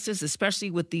racial justice, especially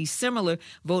with the similar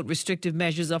vote restrictive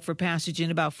measures up for passage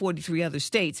in about 43 other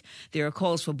states. There are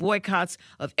calls for boycotts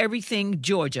of everything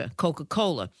Georgia,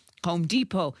 Coca-Cola, Home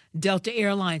Depot, Delta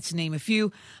Airlines, to name a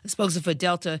few. A spokesman for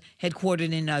Delta,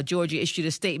 headquartered in Georgia, issued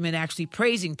a statement actually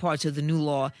praising parts of the new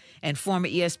law, and former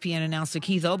ESPN announcer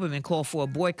Keith Olbermann called for a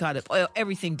boycott of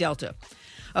everything Delta.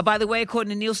 By the way,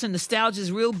 according to Nielsen, nostalgia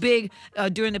is real big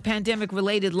during the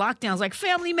pandemic-related lockdowns, like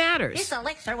Family Matters. This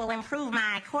elixir will improve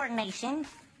my coordination,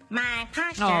 my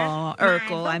posture. Oh,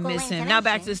 Urkel, I miss him. Now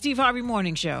back to the Steve Harvey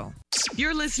Morning Show.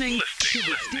 You're listening to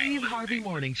the Steve Harvey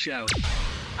Morning Show.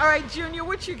 All right, Junior,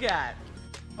 what you got?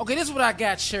 Okay, this is what I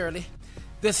got, Shirley.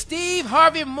 The Steve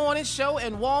Harvey Morning Show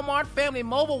and Walmart Family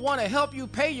Mobile want to help you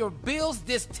pay your bills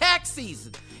this tax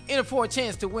season. Enter for a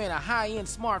chance to win a high-end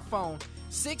smartphone,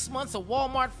 6 months of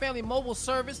Walmart Family Mobile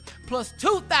service, plus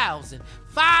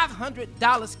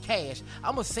 $2,500 cash.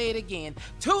 I'm going to say it again,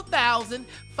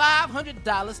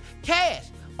 $2,500 cash.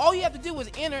 All you have to do is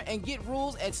enter and get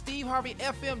rules at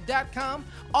steveharveyfm.com.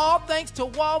 All thanks to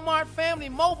Walmart Family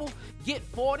Mobile. Get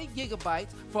 40 gigabytes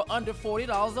for under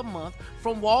 $40 a month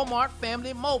from Walmart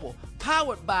Family Mobile,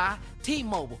 powered by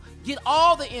T-Mobile. Get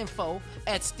all the info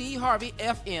at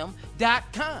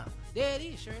steveharveyfm.com. There it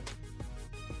is, Shirley.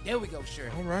 There we go, Shirley.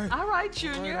 All right,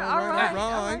 Junior. All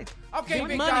right. Okay,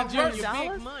 big money, dog, Junior.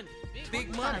 big money.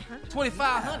 Big money.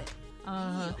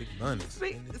 $2,500. Big money.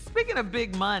 Speaking of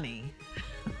big money.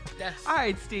 All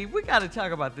right, Steve, we got to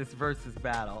talk about this Verzuz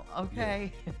battle,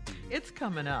 okay? Yeah. It's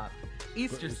coming up.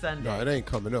 Easter Sunday. No, it ain't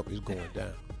coming up. It's going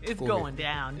down. It's going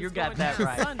down. You got that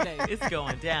right. Sunday. It's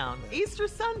going down. Easter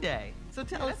Sunday. So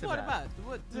tell us about it.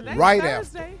 Today right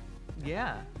Thursday? After.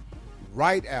 Yeah.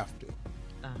 Right after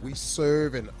we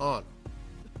serve and honor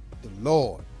the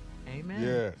Lord. Amen.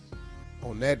 Yes.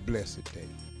 On that blessed day.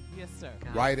 Yes, sir.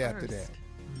 God right first. After that.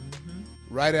 Mm-hmm.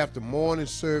 Right after morning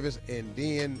service and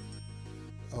then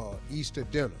Easter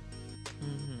dinner.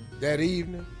 Mm-hmm. That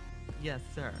evening. Yes,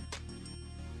 sir.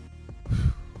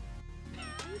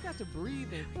 You got to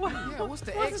breathe in.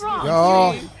 What's wrong?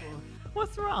 Y'all,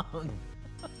 what's wrong?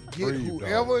 Get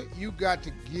whoever you got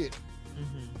to get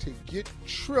to get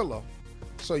Triller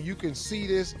so you can see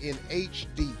this in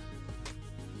HD.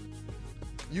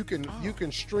 You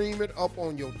can stream it up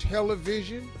on your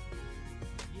television.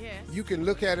 Yes. You can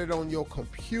look at it on your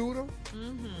computer.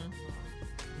 Mm-hmm.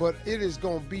 But it is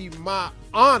going to be my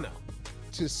honor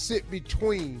to sit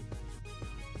between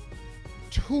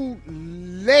 2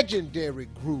 legendary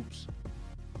groups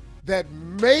that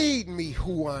made me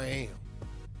who I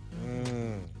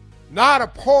am. Not a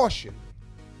portion.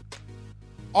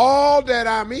 All that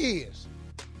I'm is.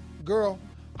 Girl,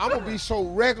 I'm going to be so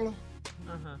regular.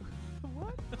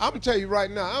 What? I'm going to tell you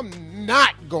right now, I'm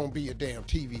not going to be a damn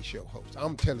TV show host.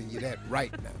 I'm telling you that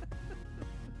right now.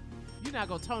 You're not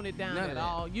gonna tone it down at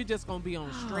all. You're just gonna be on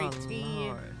a straight 10.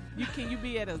 Lord. You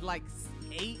be at a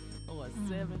 8 or a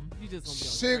 7. You just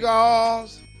gonna be on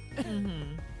cigars.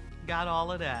 Got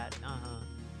all of that.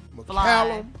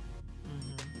 McCallum.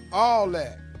 All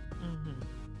that.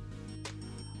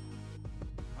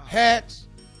 Hats,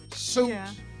 suits. Yeah.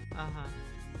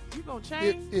 You gonna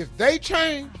change? If they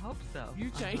change, I hope so. You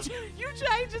change. You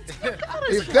change it.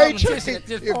 If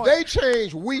they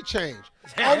change, we change.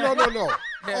 Oh no.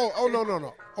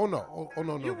 Oh no. Oh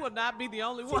no. You will not be the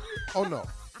only one. Oh no.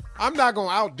 I'm not gonna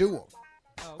outdo them.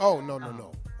 Oh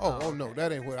no. Oh no.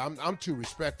 That ain't what I'm too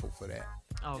respectful for that.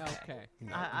 Okay. You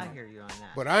know, I hear you on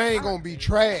that. But I ain't gonna be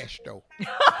trash though.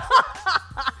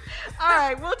 All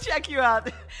right, we'll check you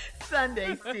out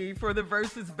Sunday, Steve, for the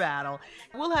Verzuz battle.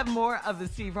 We'll have more of the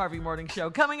Steve Harvey Morning Show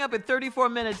coming up at 34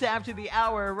 minutes after the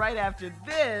hour, right after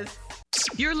this.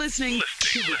 You're listening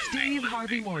to the Steve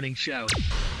Harvey Morning Show.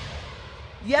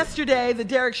 Yesterday, the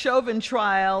Derek Chauvin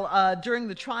trial, during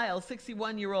the trial,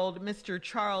 61-year-old Mr.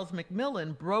 Charles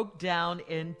McMillan broke down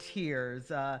in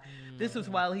tears. This was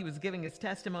while he was giving his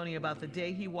testimony about the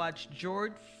day he watched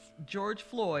George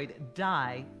Floyd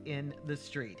die in the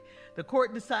street. The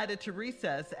court decided to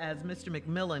recess as Mr.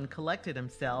 McMillan collected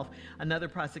himself. Another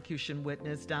prosecution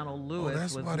witness, Donald Lewis,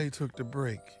 that's why they took the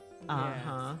break.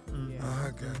 Uh-huh.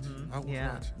 I got you. I was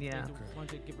watching. Yeah.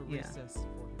 Wanted to give a recess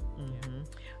for him.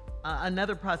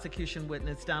 Another prosecution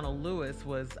witness, Donald Lewis,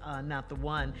 was not the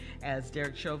one, as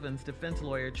Derek Chauvin's defense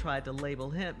lawyer tried to label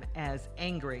him as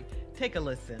angry. Take a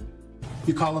listen.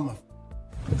 You call him a...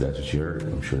 If that's what you heard,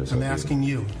 I'm sure that's I'm what asking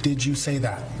you, did you say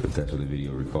that? If that's what the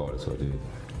video recorded, so I did.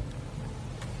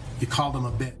 You called him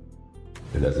a bit.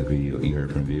 If that's the video you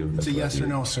heard from the video, It's a yes or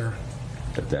no, sir.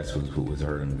 If that's what was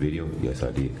heard in the video, yes,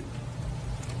 I did.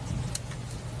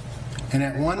 And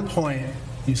at one point,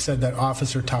 you said that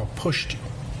Officer Tao pushed you.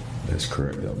 That's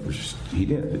correct. He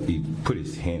didn't. He put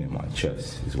his hand in my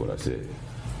chest, is what I said.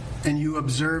 And you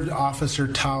observed Officer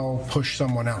Tao push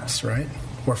someone else, right?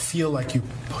 Or feel like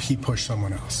he pushed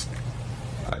someone else?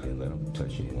 I didn't let him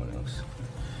touch anyone else.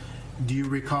 Do you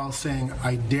recall saying,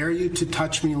 I dare you to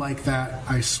touch me like that,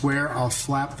 I swear I'll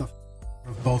slap the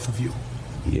of both of you?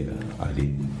 Yeah, I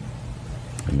did.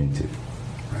 I meant it.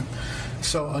 Right.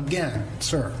 So again,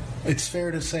 sir, it's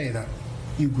fair to say that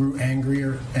you grew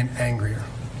angrier and angrier.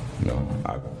 No,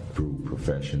 I grew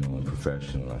professional and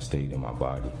professional. I stayed in my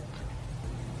body.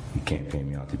 You can't pay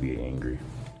me out to be angry.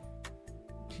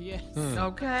 Yes.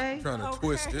 Okay. Trying to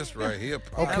twist this right here.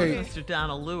 Okay. That was Mr.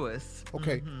 Donald Lewis.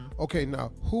 Okay. Okay.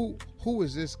 Now, who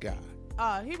is this guy?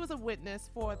 He was a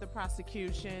witness for the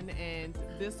prosecution, and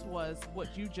this was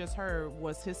what you just heard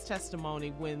was his testimony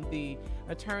when the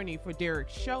attorney for Derek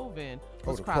Chauvin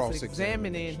was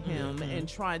cross-examining him and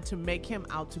trying to make him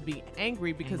out to be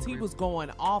angry because he was going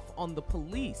off on the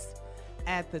police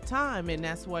at the time, and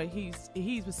that's what he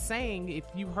was saying. If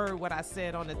you heard what I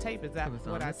said on the tape, is that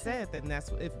what I said? Then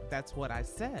that's what I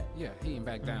said. Yeah, he didn't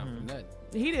back down from nothing.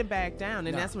 He didn't back down,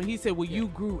 and that's when he said, well, you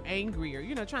grew angrier,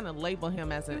 trying to label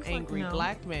him as an angry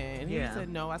black man. He said,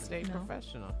 no, I stayed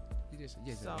professional. He just,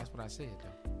 that's what I said,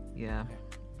 though.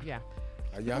 Yeah.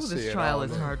 This trial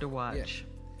is hard to watch.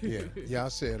 Yeah, I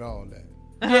said all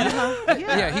that.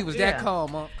 Yeah, he was that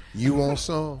calm, Monk. You want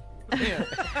some?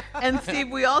 And Steve,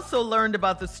 we also learned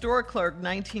about the store clerk,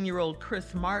 19-year-old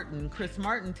Chris Martin. Chris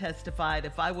Martin testified,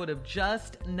 if I would have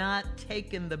just not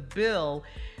taken the bill,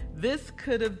 this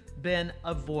could have been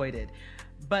avoided.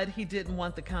 But he didn't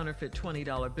want the counterfeit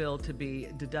 $20 bill to be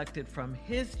deducted from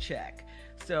his check.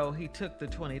 So he took the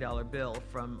 $20 bill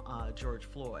from George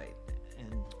Floyd.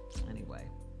 And anyway,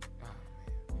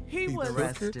 he was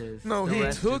arrested. No, he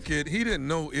took it. He didn't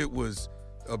know it was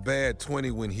a bad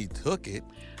 20 when he took it.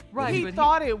 Right, he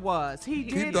thought it was. He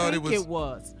did think it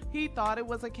was. He thought it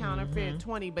was a counterfeit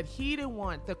 20, but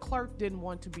the clerk didn't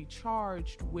want to be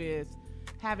charged with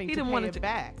having to pay it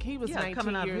back. He was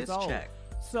 19 years old. Check.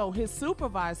 So his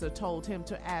supervisor told him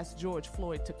to ask George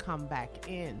Floyd to come back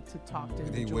in to talk to him.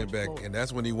 And he went back, and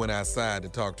that's when he went outside to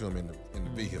talk to him in the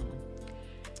vehicle.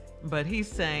 But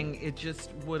he's saying it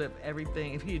just would have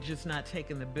everything if he had just not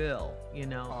taken the bill,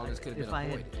 All this could have been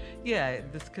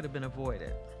avoided. This could have been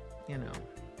avoided,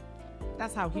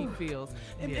 That's how he feels.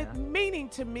 Meaning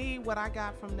to me, what I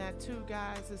got from that too,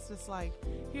 guys, it's just like,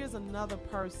 here's another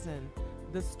person,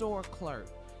 the store clerk,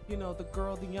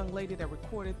 the young lady that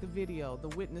recorded the video, the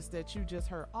witness that you just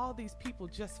heard. All these people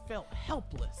just felt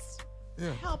helpless.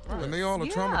 Yeah, helpless. And they all are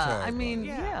traumatized. I mean,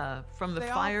 from the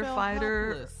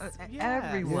firefighter,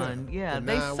 everyone. The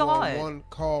they saw it. 911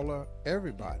 caller,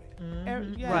 everybody.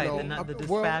 Right, the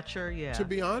dispatcher. To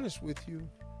be honest with you,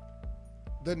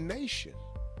 the nation.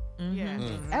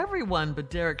 Everyone but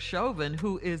Derek Chauvin,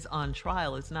 who is on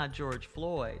trial. It's not George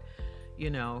Floyd,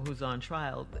 who's on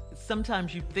trial.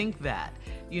 Sometimes you think that,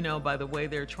 by the way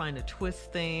they're trying to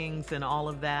twist things and all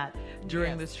of that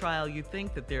during this trial, you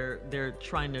think that they're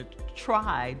trying to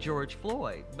try George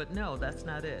Floyd, but no, that's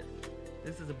not it.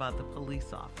 This is about the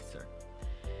police officer.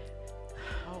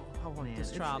 I want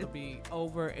this trial to be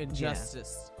over in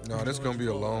justice. No, this is going to be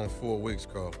a long 4 weeks,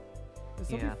 Carl.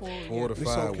 4 to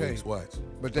 5 weeks, watch.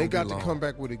 But they got to come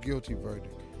back with a guilty verdict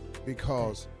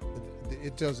because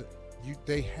it doesn't.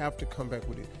 They have to come back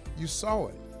with it. You saw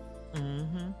it.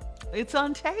 It's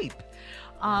on tape.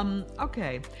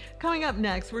 Okay. Coming up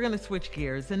next, we're going to switch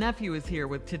gears. The nephew is here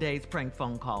with today's prank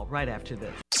phone call right after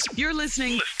this. You're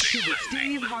listening to the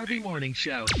Steve Harvey Morning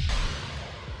Show.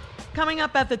 Coming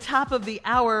up at the top of the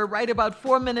hour, right about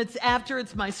 4 minutes after,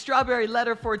 it's my strawberry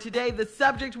letter for today. The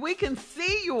subject, we can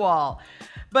see you all.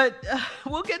 But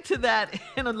we'll get to that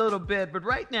in a little bit. But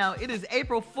right now, it is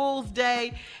April Fool's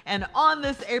Day. And on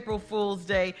this April Fool's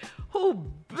Day, who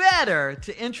better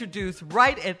to introduce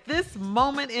right at this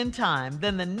moment in time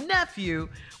than the nephew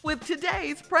with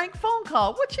today's prank phone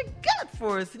call? What you got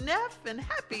for us, Neff? And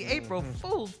happy April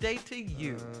Fool's Day to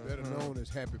you. Better known as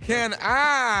happy birthday. Can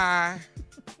I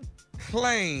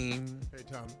claim? Hey,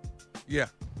 Tommy. Yeah.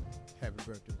 Happy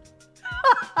birthday.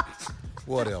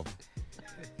 Whatever.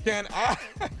 Can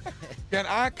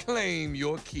I claim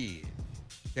your kid?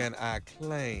 Can I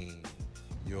claim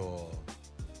your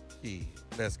kid?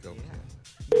 Let's go, Ken.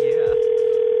 Yeah.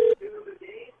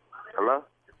 Hello?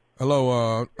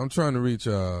 Hello, I'm trying to reach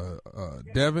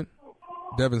Devin.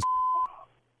 Devin.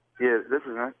 Yes, this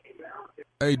is him.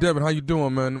 Hey, Devin, how you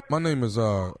doing, man? My name is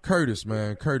Curtis,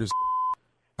 man. Curtis.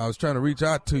 I was trying to reach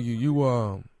out to you.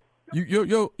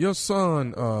 Your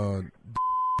son,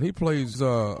 he plays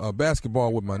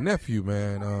basketball with my nephew,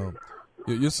 man.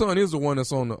 Your son is the one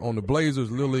that's on the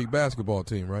Blazers Little League basketball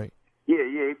team, right? Yeah,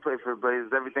 he played for the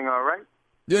Blazers. Everything all right?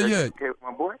 Yeah. Okay with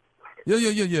my boy?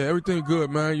 Yeah. Everything good,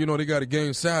 man. You know, they got a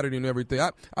game Saturday and everything.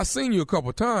 I seen you a couple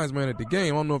of times, man, at the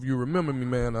game. I don't know if you remember me,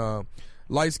 man.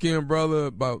 Light-skinned brother,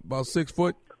 about 6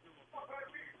 foot.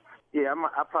 Yeah,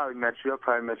 I probably met you.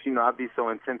 You know, I'd be so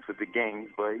intense with the games.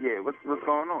 But, yeah, what's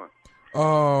going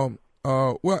on?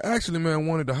 Well, actually, man, I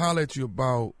wanted to holler at you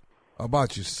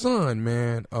about your son,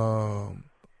 man. Are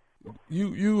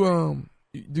you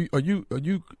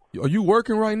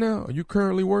working right now? Are you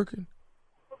currently working?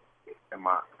 Am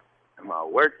I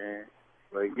working?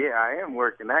 Like, yeah, I am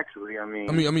working actually. I mean,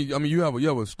 you have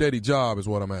a steady job, is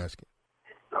what I'm asking.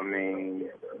 I mean,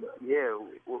 yeah.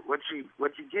 What you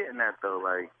getting at though?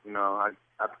 Like, you know,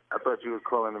 I thought you were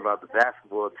calling about the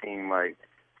basketball team, like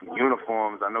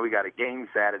uniforms. I know we got a game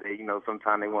Saturday. You know,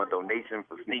 sometimes they want donation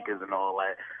for sneakers and all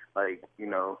that. Like, you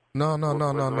know. No.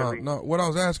 What I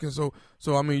was asking, so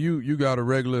I mean, you got a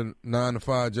regular 9 to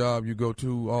 5 job you go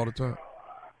to all the time?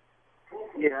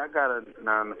 Yeah, I got a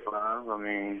 9 to 5. I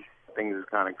mean, things is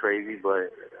kind of crazy,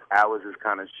 but hours is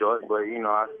kind of short. But you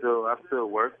know, I still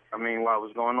work. I mean,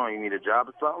 what's going on? You need a job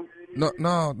or something?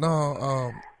 No.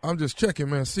 I'm just checking,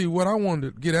 man. See, what I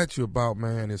wanted to get at you about,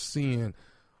 man, is seeing.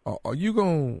 Are you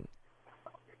gonna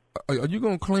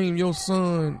claim your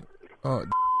son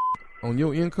on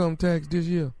your income tax this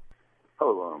year?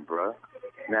 Hold on, bro.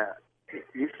 Now,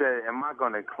 you said, am I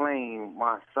going to claim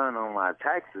my son on my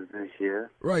taxes this year?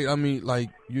 Right. I mean,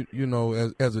 like, you know,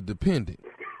 as a dependent.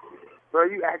 Bro,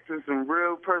 you asking some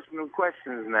real personal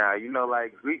questions now. You know,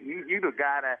 like, you the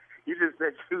guy that, you just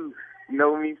said you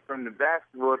know me from the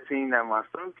basketball team that my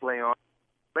son play on,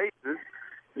 Blazers,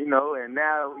 you know, and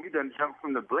now you done jumped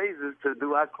from the Blazers to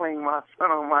do I claim my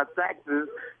son on my taxes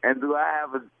and do I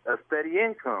have a steady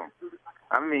income?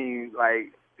 I mean,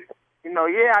 like, you know,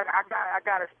 yeah, I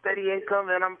got a steady income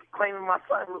and I'm claiming my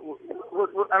son.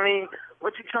 I mean,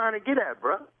 what you trying to get at,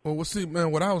 bro? Well, see, man,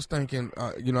 what I was thinking,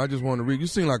 you know, I just wanted to read. You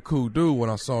seem like a cool dude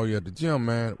when I saw you at the gym,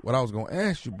 man. What I was going to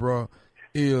ask you, bro,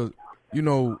 is, you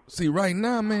know, see, right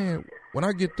now, man, when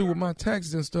I get through with my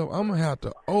taxes and stuff, I'm going to have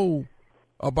to owe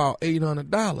about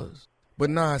 $800. But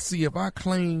now, see, if I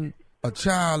claim a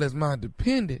child as my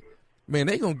dependent, man,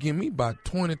 they going to give me about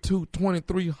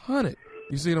 $2,200-$2,300.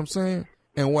 You see what I'm saying?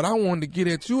 And what I wanted to get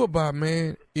at you about,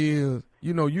 man, is,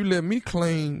 you know, you let me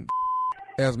claim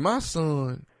as my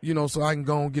son, you know, so I can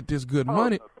go and get this good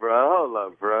money. Hold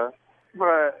up, bro.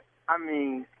 Bro, I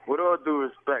mean, with all due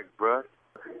respect, bro,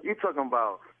 you talking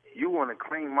about you want to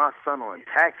claim my son on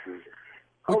taxes.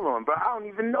 Hold on, bro. I don't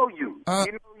even know you.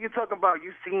 You know, you're talking about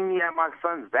you seen me at my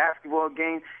son's basketball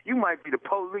game. You might be the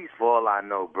police for all I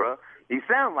know, bro. You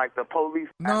sound like the police.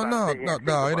 No,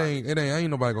 it ain't. Ain't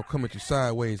nobody gonna come at you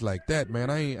sideways like that, man.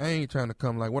 I ain't trying to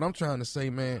come like what I'm trying to say,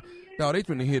 man. Dog, they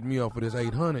trying to hit me up for this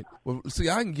 $800. Well, see,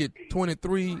 I can get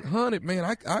 $2,300, man.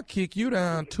 I kick you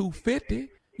down $250.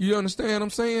 You understand what I'm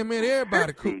saying, man?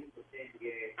 Everybody cool.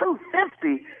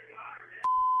 $250?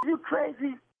 You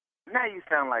crazy? Now you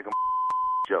sound like a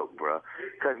joke, bro.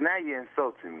 Because now you're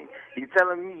insulting me. You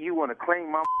telling me you want to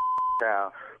claim my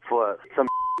child for some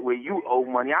where you owe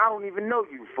money. I don't even know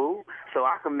you, fool. So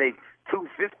I can make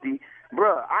 $250.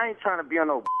 Bruh, I ain't trying to be on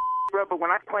no bruh, but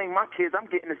when I claim my kids, I'm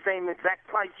getting the same exact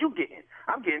price you getting.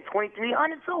 I'm getting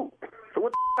 $2,300 too. So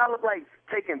what the I look like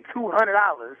taking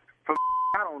 $200 from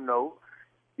I don't know.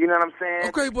 You know what I'm saying?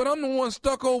 Okay, but I'm the one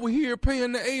stuck over here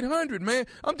paying the $800, man.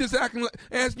 I'm just asking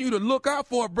you to look out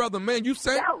for a brother, man. You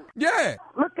say, out. Yeah.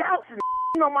 Look out,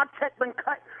 You know, my check been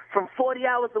cut from 40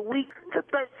 hours a week to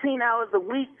 13 hours a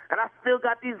week, and I still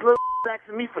got these little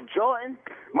asking me for Jordan.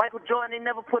 Michael Jordan, they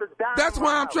never put a dime. That's in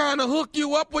why my I'm house. trying to hook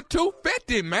you up with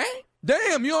 $250, man.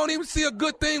 Damn, you don't even see a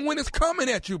good thing when it's coming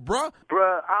at you, bruh.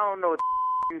 Bruh, I don't know what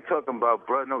you talking about,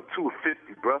 bruh. No, $250,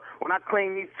 bruh. When I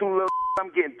claim these two little I'm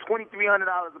getting $2,300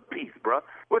 a piece, bruh.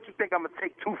 What you think I'm gonna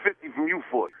take $250 from you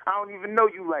for? I don't even know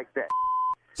you like that.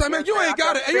 So, man, you ain't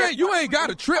got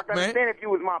a trip, I man. understand if you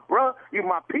was my bruh, you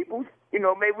my peoples, you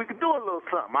know, maybe we could do a little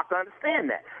something. I can understand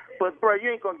that. But, bruh, you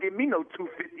ain't gonna give me no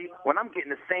 $250 when I'm getting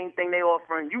the same thing they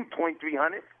offering you,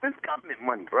 $2,300. This government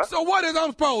money, bruh. So what is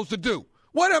I'm supposed to do?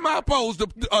 What am I supposed to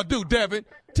do, Devin?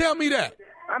 Tell me that.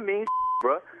 I mean,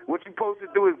 bruh, what you supposed to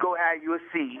do is go have you a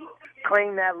seed,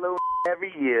 claim that little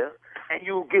every year, and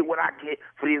you'll get what I get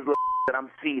for these little that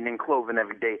I'm feeding and clothing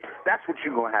every day. That's what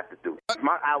you're going to have to do.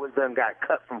 My hours done got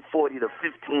cut from 40 to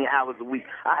 15 hours a week.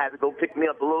 I had to go pick me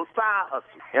up a little side hustle.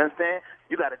 You understand?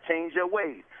 You got to change your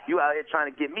ways. You out here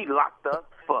trying to get me locked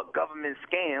up for a government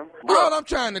scam. All I'm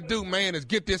trying to do, man, is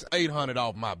get this $800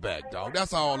 off my back, dog.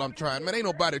 That's all I'm trying. Man, ain't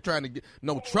nobody trying to get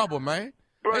no trouble, man.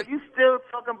 Bro, you still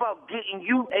talking about getting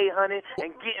you $800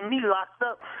 and getting me locked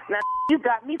up. Now, you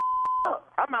got me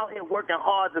up. I'm out here working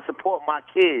hard to support my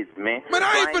kids, man. Man,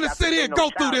 I ain't finna sit here and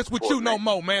go through this with you man. no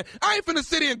more, man. I ain't finna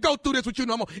sit here and go through this with you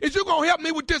no more. Is you gonna help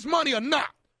me with this money or not?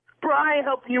 Bro, I ain't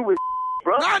helping you with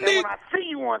bro. When I see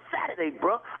you on Saturday,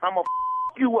 bro, I'm gonna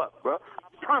you up, bro.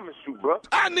 I promise you, bro.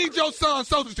 I need your son's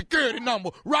social security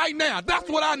number right now. That's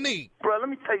what I need. Bro, let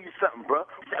me tell you something, bro.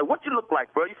 What you look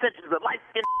like, bro? You said you was a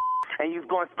light-skinned and you was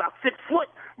going about 6 foot.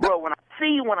 Bro, when I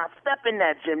see you, when I step in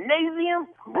that gymnasium,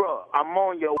 bro, I'm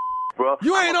on your bro.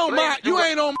 You ain't on my, you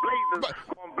ain't on Blazers,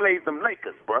 gonna blaze them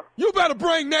Lakers, bro. You better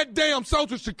bring that damn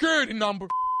social security number.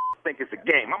 Think it's a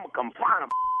game. I'm gonna come find them.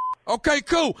 Okay,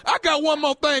 cool. I got one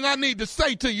more thing I need to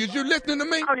say to you. Is you listening to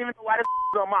me? I don't even know why this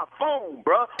is on my phone,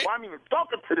 bro. Why I'm even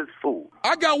talking to this fool.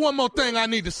 I got one more thing I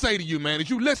need to say to you, man. Is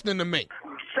you listening to me?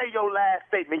 Say your last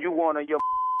statement you want on your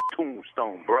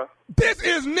tombstone, bro. This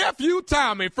is Nephew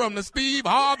Tommy from the Steve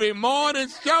Harvey Morning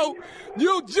Show.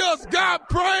 You just got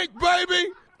pranked, baby.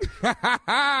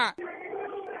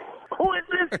 Who is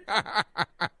this?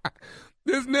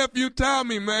 This Nephew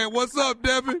Tommy, man. What's up,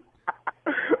 Devin?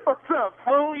 What's up,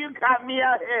 fool? You got me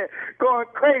out here going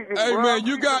crazy, Hey, bro. man,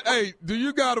 do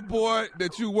you got a boy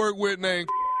that you work with named?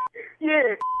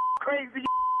 Yeah, crazy.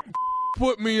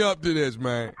 Put me up to this,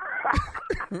 man.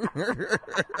 Man,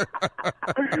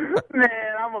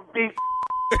 I'm a big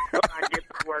when I get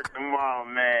to work tomorrow,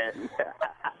 man.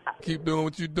 Keep doing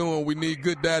what you're doing. We need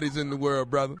good daddies in the world,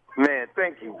 brother. Man,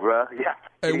 thank you, bro. Yeah.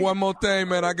 Hey, one more thing,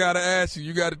 man. I got to ask you.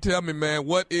 You got to tell me, man,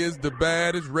 what is the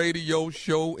baddest radio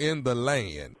show in the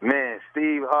land? Man,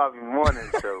 Steve Harvey Morning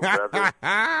Show, brother.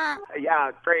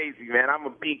 Y'all crazy, man. I'm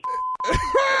a big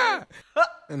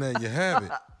And there you have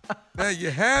it. There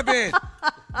you have it.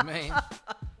 Man,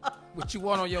 what you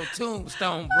want on your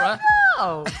tombstone, bruh?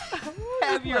 Oh,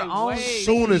 have your own. As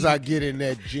soon as I get in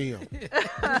that gym.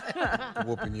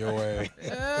 Whooping your ass.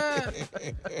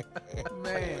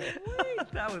 Man,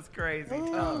 that was crazy,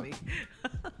 Tommy.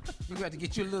 You got to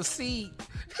get your little seed.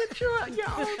 Get your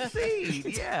own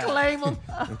seed, yeah. Claim them.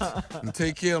 And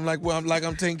take care of them like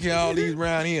I'm taking care of all these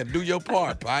around here. Do your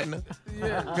part, partner.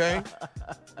 Yeah. Okay?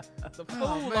 The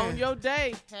fool on your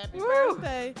day. Happy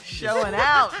birthday. Showing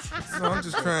out. So I'm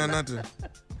just trying not to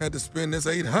have to spend this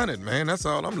 $800, man. That's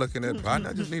all I'm looking at, partner.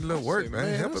 I just need a little work,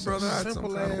 man. Help a that's brother out some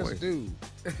simple kind of ass way. dude.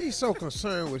 He's so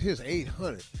concerned with his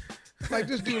 $800. Like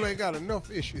this dude ain't got enough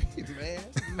issues, man.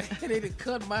 Man, they done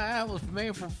cut my hours,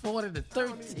 man, from 40 to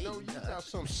 13. You know you got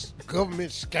some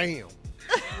government scam.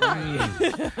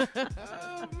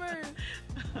 Oh, man.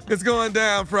 It's going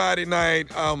down Friday night.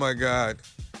 Oh, my God.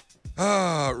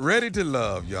 Ready to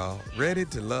Love, y'all. Ready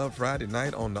to Love Friday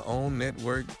night on the OWN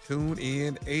Network. Tune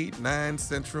in 8, 9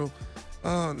 Central.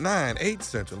 9, 8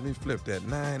 Central. Let me flip that.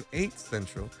 9, 8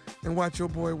 Central. And watch your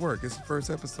boy work. It's the first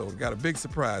episode. Got a big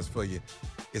surprise for you.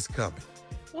 It's coming.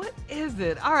 What is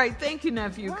it? All right, thank you,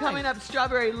 nephew. Right. Coming up,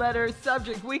 Strawberry Letter,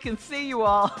 subject, we can see you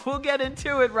all. We'll get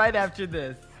into it right after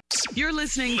this. You're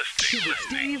listening to the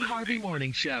Steve Harvey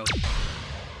Morning Show.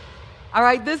 All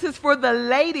right, this is for the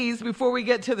ladies. Before we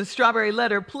get to the Strawberry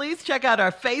Letter, please check out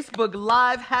our Facebook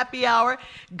Live Happy Hour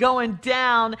going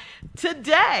down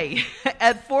today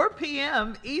at 4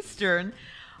 p.m. Eastern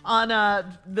on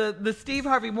the Steve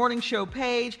Harvey Morning Show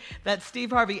page. That's Steve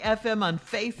Harvey FM on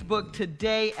Facebook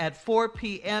today at 4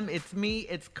 p.m. It's me,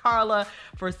 it's Carla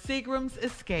for Seagram's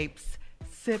Escapes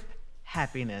Sip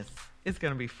Happiness. It's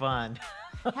going to be fun.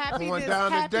 Going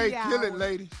down today. Hour. Kill it,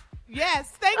 ladies.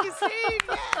 Yes, thank you, Steve.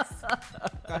 Yes.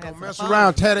 Don't mess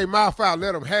around, tear their mouth out,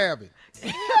 let them have it.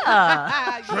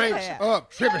 Yeah. Drinks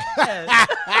up, tripping.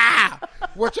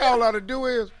 What y'all ought to do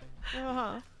is,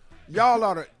 y'all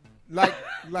ought to, like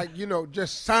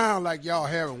just sound like y'all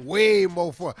having way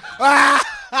more fun.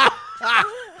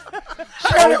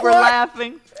 Over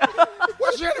laughing.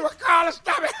 What's Sheryl with Carla?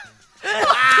 Stop it.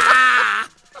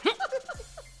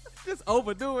 Just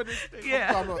overdoing this thing.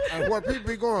 Yeah. And what people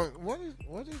be going, what is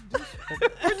this?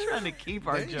 We're trying to keep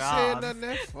our They ain't jobs. saying nothing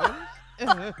that's funny.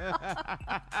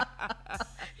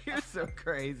 You're so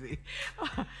crazy.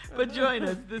 But join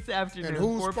us this afternoon, And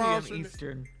who's 4 p.m. sponsoring it?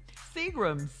 Eastern.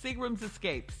 Seagram's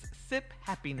Escapes. Sip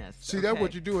happiness. See, that's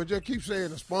what you do, and just keep saying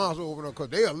the sponsor over there because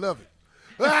they'll love it.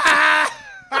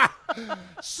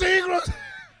 Seagram's.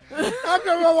 I've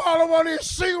never all of one of these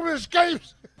Seagram's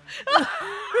Escapes. I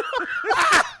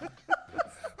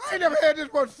ain't never had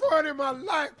this much fun in my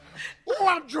life. Oh,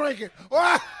 I'm drinking.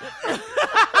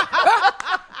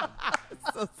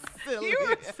 So silly. You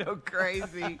are so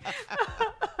crazy.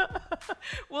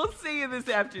 We'll see you this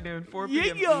afternoon, 4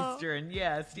 p.m. Yeah. Eastern.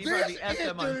 Yeah, Steve This Harvey is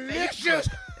FM on delicious.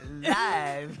 Facebook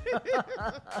Live.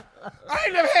 I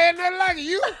ain't never had nothing like it.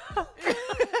 You?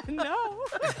 No.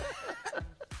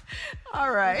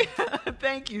 All right.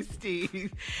 Thank you,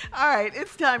 Steve. All right.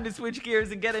 It's time to switch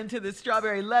gears and get into the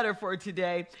strawberry letter for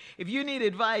today. If you need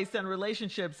advice on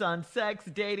relationships, on sex,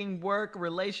 dating, work,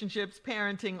 relationships,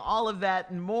 parenting, all of that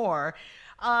and more,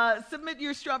 submit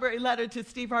your strawberry letter to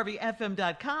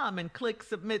steveharveyfm.com and click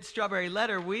submit strawberry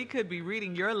letter. We could be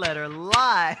reading your letter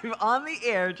live on the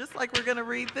air, just like we're going to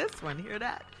read this one. Hear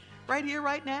that? Right here,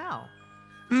 right now.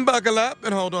 Buckle up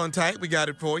and hold on tight. We got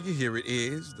it for you. Here it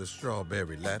is, the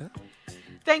strawberry letter.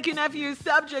 Thank you, nephew.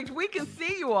 Subject, we can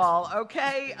see you all,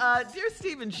 okay? Dear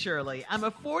Steve and Shirley, I'm a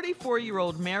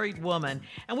 44-year-old married woman,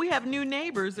 and we have new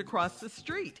neighbors across the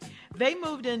street. They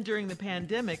moved in during the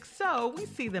pandemic, so we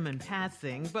see them in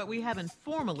passing, but we haven't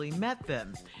formally met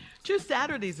them. 2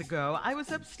 Saturdays ago, I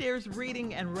was upstairs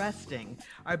reading and resting.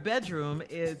 Our bedroom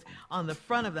is on the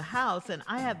front of the house, and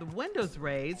I had the windows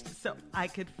raised so I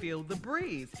could feel the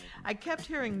breeze. I kept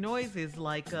hearing noises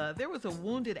like there was a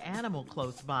wounded animal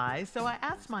close by, so I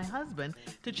asked my husband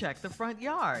to check the front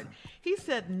yard. He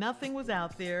said nothing was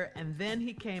out there, and then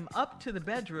he came up to the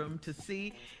bedroom to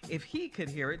see if he could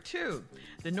hear it too.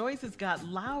 The noises got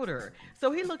louder,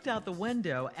 so he looked out the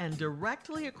window, and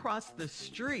directly across the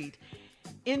street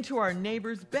into our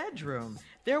neighbor's bedroom.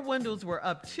 Their windows were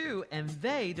up too, and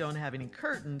they don't have any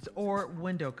curtains or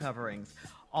window coverings.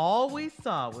 All we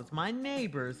saw was my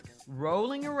neighbors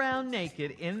rolling around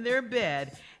naked in their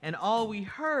bed, and all we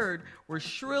heard were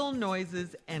shrill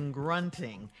noises and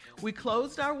grunting. We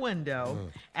closed our window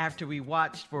after we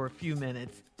watched for a few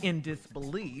minutes in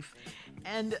disbelief.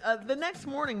 And the next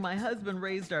morning, my husband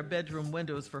raised our bedroom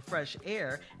windows for fresh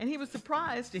air, and he was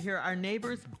surprised to hear our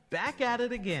neighbors back at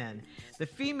it again. The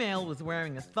female was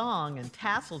wearing a thong and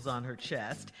tassels on her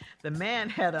chest. The man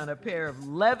had on a pair of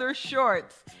leather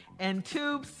shorts and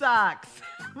tube socks.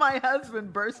 My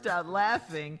husband burst out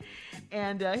laughing,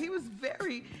 and he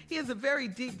has a very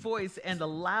deep voice and a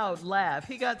loud laugh.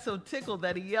 He got so tickled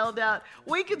that he yelled out,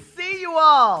 "We can see you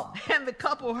all!" And the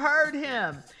couple heard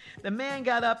him. The man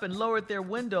got up and lowered their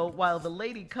window while the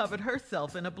lady covered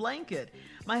herself in a blanket.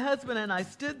 My husband and I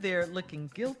stood there looking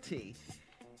guilty.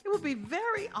 It would be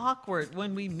very awkward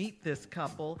when we meet this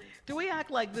couple. Do we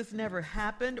act like this never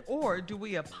happened, or do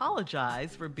we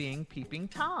apologize for being peeping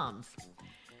toms?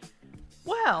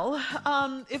 Well,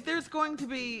 if there's going to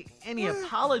be any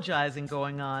apologizing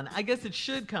going on, I guess it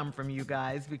should come from you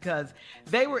guys, because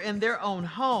they were in their own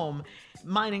home,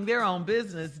 minding their own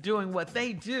business, doing what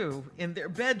they do in their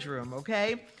bedroom,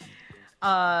 okay?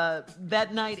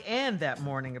 That night and that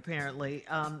morning, apparently.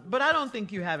 But I don't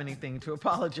think you have anything to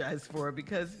apologize for,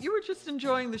 because you were just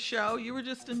enjoying the show.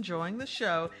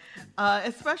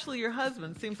 Especially your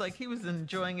husband. Seems like he was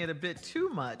enjoying it a bit too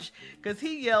much, because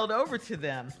he yelled over to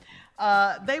them.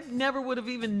 They never would have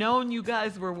even known you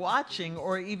guys were watching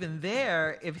or even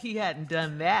there if he hadn't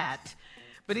done that.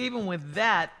 But even with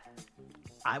that,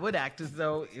 I would act as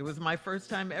though it was my first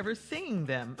time ever seeing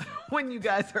them when you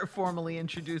guys are formally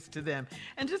introduced to them.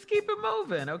 And just keep it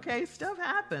moving, okay? Stuff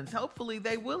happens. Hopefully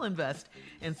they will invest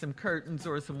in some curtains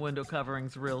or some window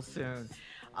coverings real soon.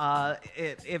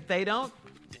 If they don't,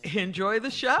 enjoy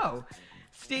the show.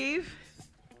 Steve?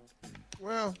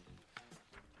 Well,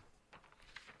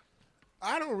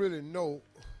 I don't really know.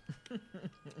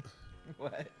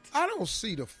 What? I don't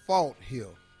see the fault here.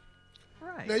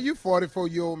 Right. Now, you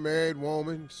 44-year-old married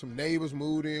woman, some neighbors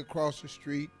moved in across the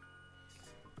street,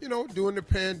 during the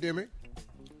pandemic.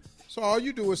 So all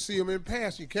you do is see them in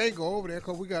pass. You can't go over there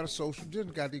because we got a social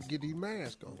distance. Got to get these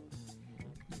masks on.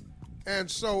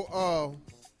 And so,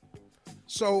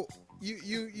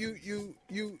 you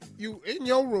in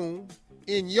your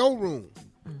room,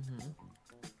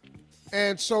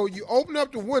 and so you open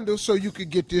up the window so you could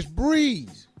get this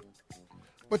breeze,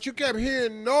 but you kept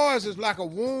hearing noises like a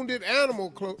wounded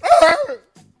animal close.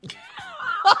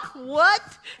 What?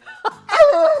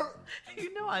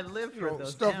 You know I live for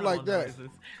those stuff like that. noises.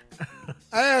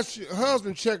 I asked your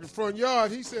husband check the front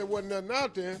yard. He said wasn't nothing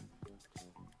out there.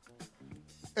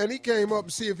 And he came up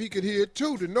to see if he could hear it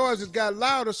too. The noises got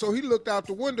louder, so he looked out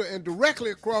the window, and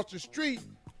directly across the street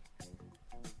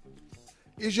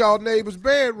is y'all neighbor's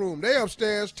bedroom. They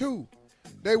upstairs too.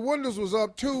 Their windows was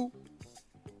up too.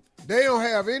 They don't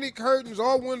have any curtains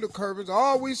or window curtains.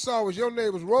 All we saw was your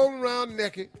neighbors rolling around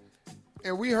naked,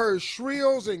 and we heard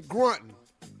shrills and grunting.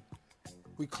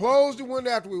 We closed the window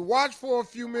after we watched for a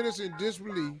few minutes in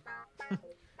disbelief.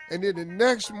 And then the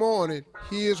next morning,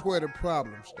 here's where the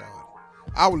problem started.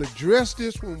 I will address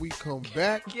this when we come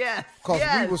back. Yes. Because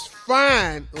we was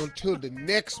fine until the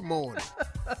next morning.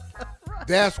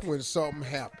 That's when something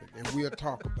happened, and we'll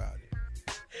talk about it.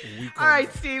 All right,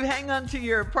 back. Steve, hang on to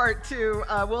your part two.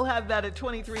 We'll have that at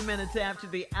 23 minutes after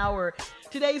the hour.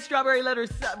 Today's Strawberry Letter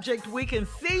subject, we can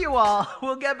see you all.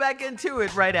 We'll get back into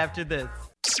it right after this.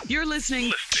 You're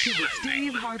listening to the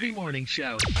Steve Harvey Morning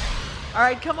Show. All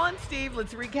right, come on, Steve.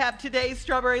 Let's recap today's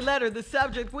Strawberry Letter. The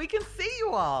subject, we can see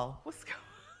you all. What's going on?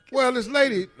 Well, this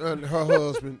lady and her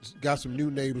husband got some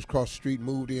new neighbors across the street,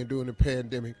 moved in during the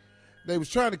pandemic. They was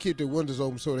trying to keep their windows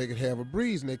open so they could have a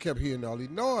breeze, and they kept hearing all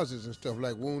these noises and stuff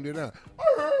like wounded out.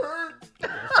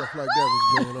 Stuff like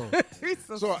that was going on.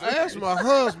 So I asked my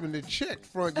husband to check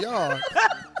front yard.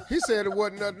 He said there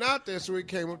wasn't nothing out there, so he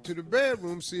came up to the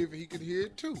bedroom to see if he could hear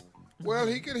it too. Well,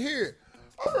 he could hear it.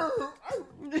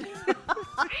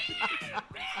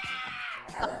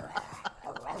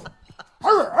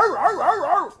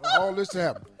 All this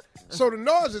happened. So the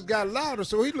noises got louder,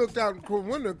 so he looked out the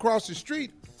window across the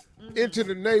street into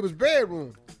the neighbor's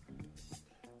bedroom.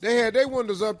 They had their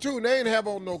windows up too, and they didn't have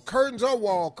on no curtains or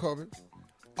wall cover.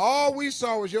 All we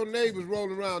saw was your neighbors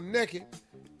rolling around naked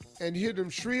and hear them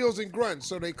shrills and grunts.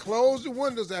 So they closed the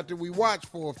windows after we watched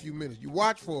for a few minutes. You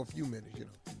watch for a few minutes, you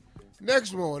know.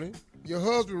 Next morning, your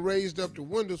husband raised up the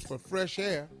windows for fresh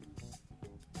air.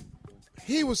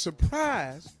 He was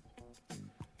surprised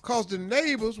because the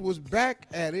neighbors was back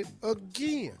at it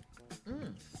again.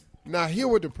 Now, here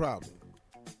was the problem.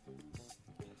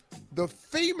 The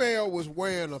female was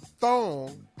wearing a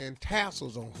thong and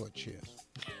tassels on her chest.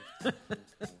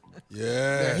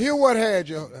 Yeah. Now, here what had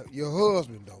your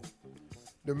husband, though.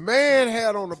 The man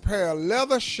had on a pair of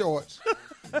leather shorts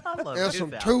and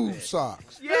some tube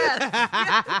socks. Yes.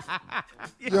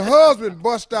 Your husband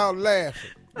bust out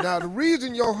laughing. Now, the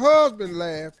reason your husband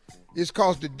laughed is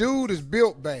because the dude is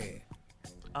built bad.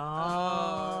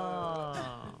 Oh.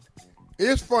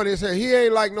 It's funny as hell. He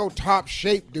ain't like no top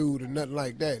shape dude or nothing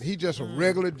like that. He just a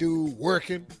regular dude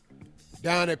working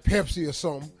down at Pepsi or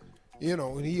something. You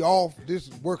know, and he off this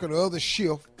working the other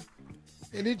shift.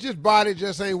 And his body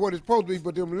just ain't what it's supposed to be.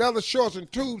 But them leather shorts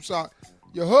and tube socks,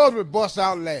 your husband bust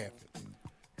out laughing.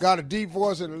 Got a deep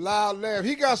voice and a loud laugh.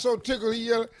 He got so tickled he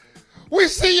yelled, "We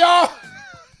see y'all!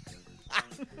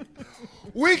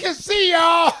 We can see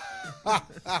y'all!"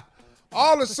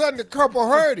 All of a sudden, the couple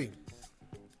heard him.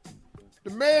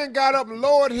 The man got up and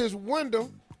lowered his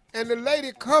window, and the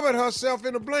lady covered herself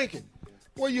in a blanket.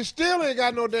 Well, you still ain't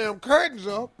got no damn curtains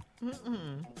up.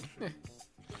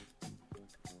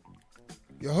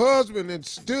 Your husband had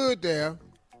stood there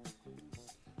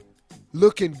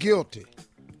looking guilty.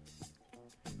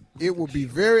 It will be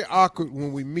very awkward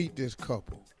when we meet this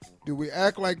couple. Do we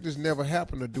act like this never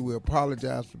happened, or do we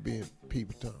apologize for being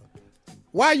people time?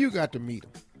 Why you got to meet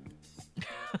them?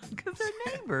 Because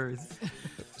they're neighbors.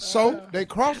 So they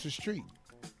cross the street.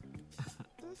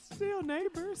 They're still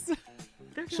neighbors.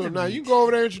 So now you can go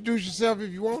over there and introduce yourself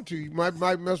if you want to. You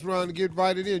might mess around and get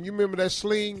invited in. You remember that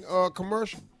Sling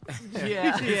commercial?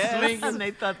 Yeah. Yes. And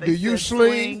they thought they Do you said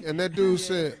sling? And that dude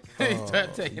said, He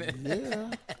started taking it.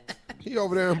 yeah. He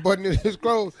over there unbuttoning his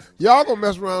clothes. Y'all gonna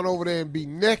mess around over there and be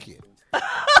naked.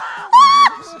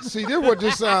 See, this what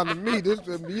this sounded to me. This,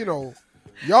 you know,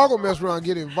 y'all gonna mess around and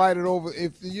get invited over.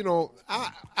 If, you know,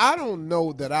 I don't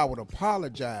know that I would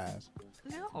apologize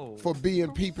for being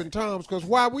peeping Toms, because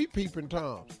why we peeping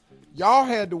Toms? Y'all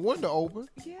had the window open.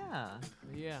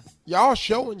 Yeah. Y'all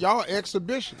showing y'all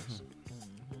exhibitions.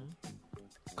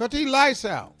 Cut these lights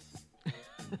out.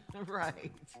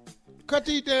 Right. Cut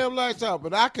these damn lights out.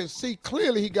 But I can see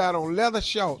clearly he got on leather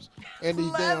shorts and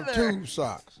these damn tube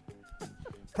socks.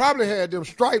 Probably had them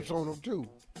stripes on them, too.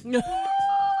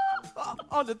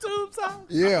 On the tube side?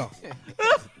 Yeah.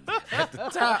 At the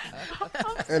top.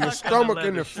 And the stomach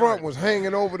in the front was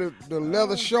hanging over the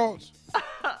leather shorts.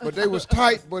 But they was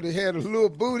tight, but it had a little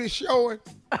booty showing.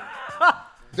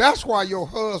 That's why your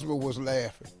husband was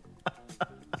laughing.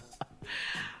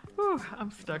 Whew,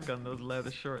 I'm stuck on those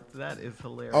leather shorts. That is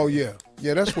hilarious. Oh, yeah.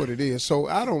 Yeah, that's what it is. So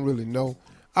I don't really know.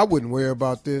 I wouldn't worry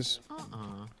about this.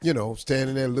 You know,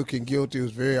 standing there looking guilty. It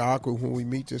was very awkward when we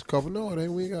meet this couple. No,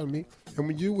 we ain't got to meet. And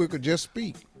when we could just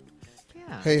speak.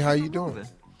 Yeah. Hey, how you doing?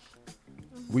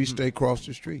 We stay across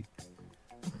the street.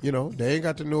 You know, they ain't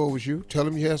got to know it was you. Tell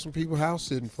them you had some people house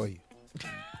sitting for you.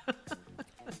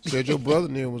 Said your brother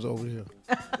and them was over here.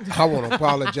 I want to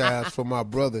apologize for my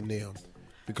brother and them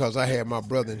because I had my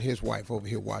brother and his wife over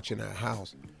here watching our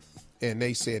house. And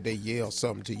they said they yelled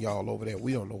something to y'all over there.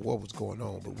 We don't know what was going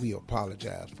on, but we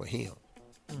apologize for him.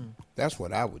 That's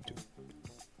what I would do.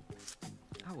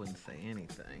 I wouldn't say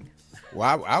anything.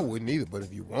 Well, I wouldn't either, but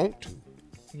if you want to.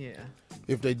 Yeah.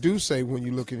 If they do say when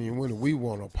you look in your window, we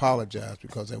want to apologize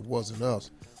because that wasn't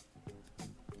us.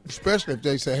 Especially if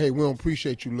they say, hey, we don't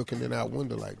appreciate you looking in our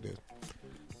window like this.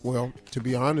 Well, to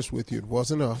be honest with you, it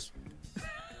wasn't us.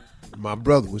 My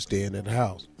brother was staying at the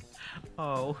house.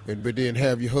 Oh. But then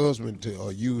have your husband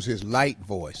to use his light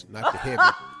voice, not the heavy.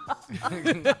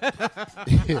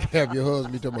 Have your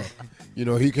husband talking about, you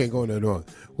know, he can't go in there doing,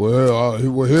 well,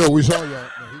 here we saw y'all. No,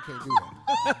 he can't do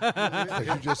that.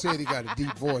 Because you just said he got a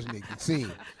deep voice and he can sing.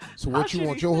 So what you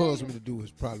want your husband to do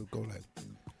is probably go like,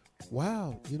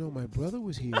 wow, you know, my brother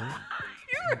was here.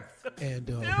 And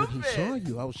when he saw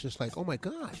you, I was just like, oh my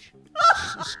gosh,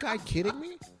 is this guy kidding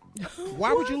me?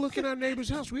 Why would you look in our neighbor's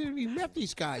house? We haven't even met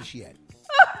these guys yet.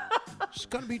 It's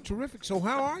gonna be terrific. So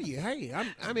how are you? Hey,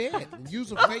 I'm Ed.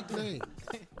 Use a fake name.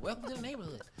 Welcome to the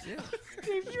neighborhood. Yeah,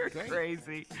 You're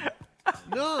crazy.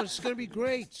 No, it's gonna be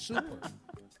great. Super.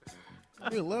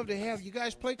 We'd love to have you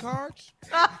guys play cards.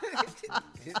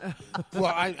 Well,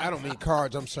 I don't mean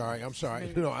cards. I'm sorry.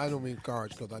 You know, I don't mean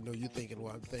cards because I know you're thinking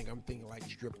what I'm thinking. I'm thinking like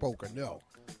strip poker. No,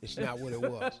 it's not what it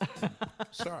was.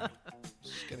 Sorry.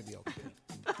 It's gonna be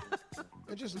okay.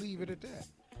 And just leave it at that.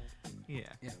 Yeah.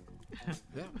 Yeah.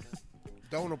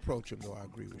 Don't approach him, though. I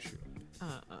agree with you.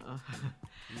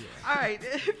 All right.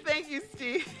 Thank you,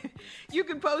 Steve. You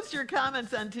can post your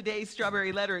comments on today's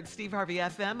Strawberry Letter at Steve Harvey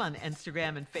FM on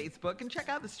Instagram and Facebook, and check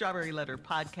out the Strawberry Letter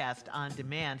podcast on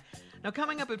demand. Now,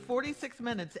 coming up at 46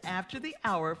 minutes after the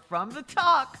hour from the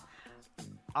talk,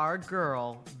 our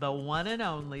girl, the one and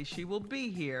only, she will be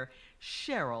here,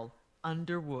 Sheryl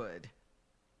Underwood,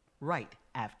 right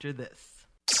after this.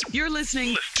 You're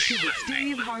listening to the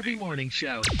Steve Harvey Morning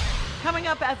Show. Coming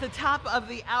up at the top of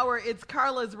the hour, it's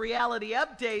Carla's reality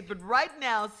update. But right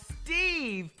now,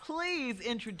 Steve, please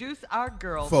introduce our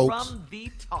girl Folks, from the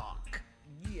talk.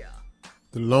 Yeah.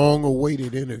 The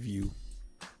long-awaited interview.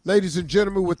 Ladies and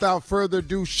gentlemen, without further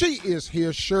ado, she is here,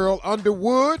 Sheryl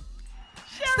Underwood.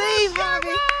 Steve Harvey.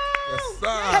 Yes,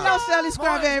 sir. Hello, Shelly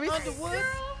Strawberries. Underwood.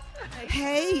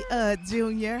 Hey,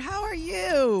 Junior. How are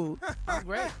you? I'm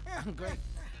great.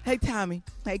 Hey, Tommy.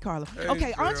 Hey, Carla. Hey,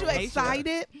 Okay, aren't you Sheryl.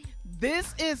 excited?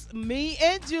 This is me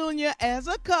and Junior as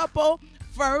a couple.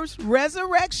 First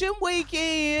Resurrection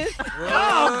Weekend.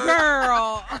 Oh,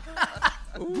 girl.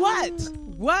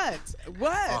 What?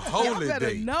 A holy Y'all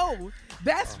better day. know.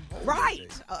 That's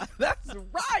right. That's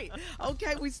right.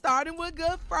 Okay, we starting with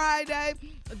Good Friday.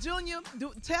 Junior,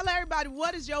 tell everybody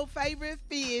what is your favorite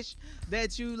fish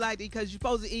that you like to eat, because you're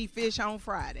supposed to eat fish on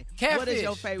Friday. Catfish. What is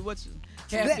your favorite?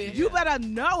 Catfish. You better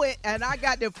know it. And I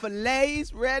got the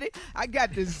fillets ready. I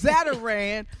got the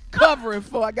Zatarain covering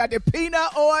for. I got the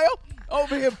peanut oil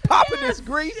over here popping this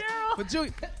grease for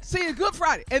Junior. See, it's Good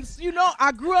Friday. And you know,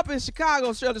 I grew up in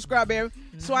Chicago, Shirley Strawberry,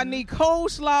 so I need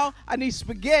coleslaw, I need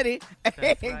spaghetti,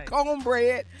 and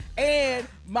cornbread, and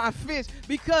my fish.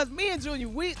 Because me and Junior,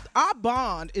 our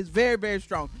bond is very, very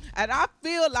strong. And I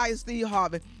feel like Steve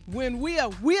Harvey, when we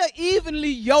are evenly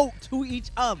yoked to each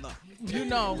other. You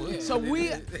know, so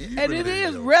and it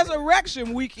is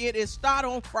Resurrection Weekend. It start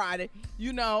on Friday,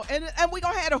 you know, and we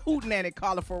gonna have a hootenanny,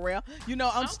 Carla Farrell. You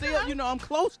know, I'm still, you know, I'm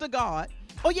close to God.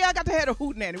 Oh yeah, I got to have a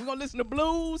hootenanny. We're gonna listen to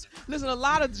blues, listen to a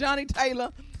lot of Johnny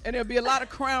Taylor, and there'll be a lot of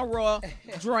Crown Royal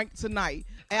drink tonight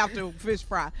after fish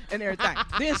fry and everything.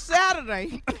 Then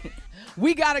Saturday,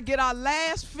 we gotta get our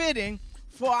last fitting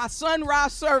for our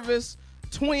sunrise service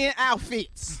twin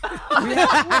outfits.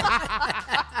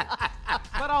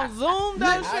 But on Zoom,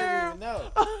 though,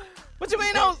 Sheryl. What you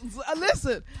mean?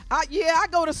 Listen, I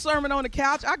go to Sermon on the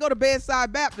Couch. I go to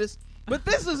Bedside Baptist. But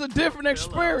this is a different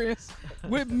experience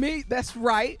with me. That's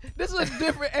right. This is a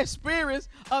different experience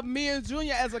of me and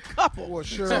Junior as a couple. Well,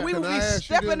 Sheryl, so we will be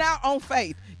stepping out on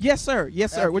faith. Yes, sir.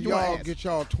 Yes, sir. What you y'all want to get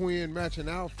y'all twin matching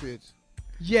outfits?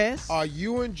 Yes. Are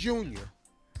you and Junior?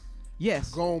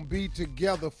 Yes. Gonna be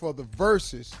together for the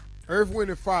Verzuz, Earth, Wind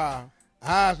and Fire,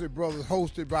 Isley Brothers,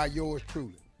 hosted by yours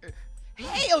truly.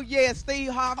 Hell yeah,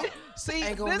 Steve Harvey. See,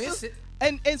 Ain't gonna miss it.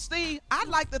 And Steve, I'd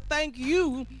like to thank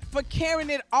you for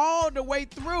carrying it all the way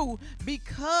through,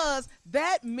 because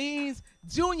that means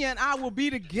Junior and I will be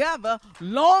together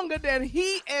longer than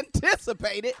he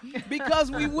anticipated, because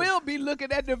we will be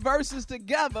looking at the Verzuz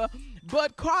together.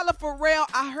 But Carla Farrell,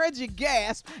 I heard you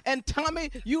gasp, and Tommy,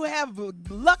 you have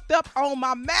lucked up on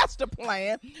my master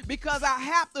plan, because I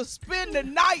have to spend the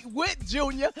night with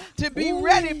Junior to be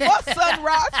ready for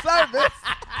sunrise service.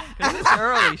 It's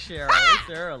early, Sheryl.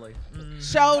 It's early.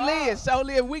 So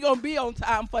live. We're going to be on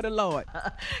time for the Lord.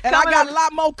 And I got a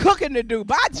lot more cooking to do.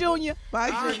 Bye, Junior. Bye,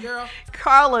 Junior. Girl.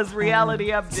 Carla's reality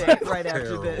update right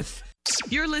after this.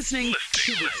 You're listening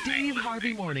to the Steve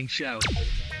Harvey Morning Show.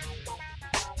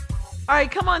 All right,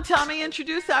 come on, Tommy,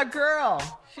 introduce our girl.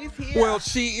 She's here. Well,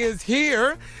 she is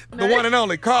here. The one and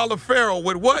only Carla Farrell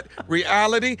with what?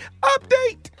 Reality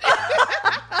update.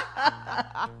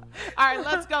 All right,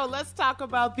 let's go. Let's talk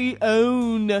about the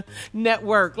OWN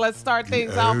network. Let's start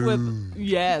things off with,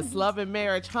 Love and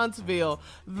Marriage Huntsville,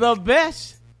 the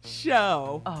best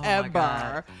show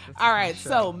ever. All right,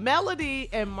 so Melody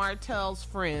and Martell's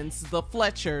friends, the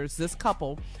Fletchers, this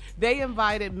couple, they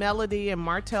invited Melody and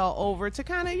Martell over to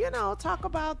kind of, talk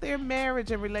about their marriage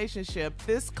and relationship.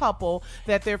 This couple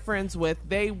that they're friends with,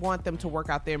 they want them to work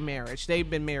out their marriage. They've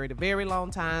been married a very long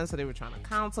time, so they were trying to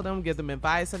counsel them, give them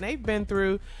advice, and they've been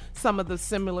through some of the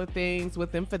similar things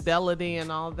with infidelity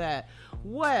and all that.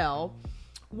 Well,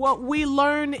 what we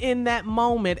learned in that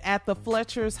moment at the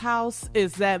Fletcher's house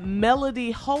is that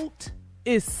Melody Holt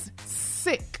is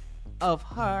sick of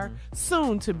her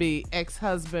soon-to-be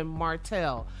ex-husband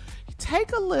Martell.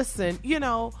 Take a listen,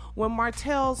 when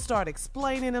Martell started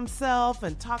explaining himself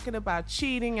and talking about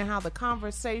cheating and how the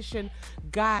conversation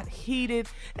got heated,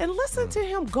 and listen to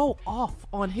him go off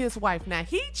on his wife. Now,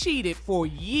 he cheated for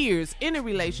years in a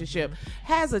relationship,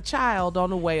 has a child on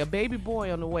the way, a baby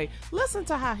boy on the way. Listen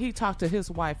to how he talked to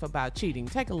his wife about cheating.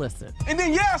 Take a listen. And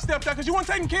then, I stepped out because you weren't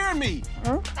taking care of me.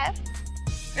 Okay.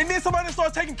 And then somebody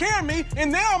started taking care of me,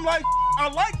 and now I'm like, I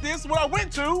like this, what I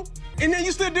went to, and then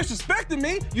you still disrespecting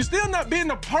me. You still not being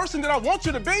the person that I want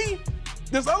you to be.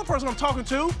 This other person I'm talking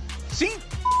to, she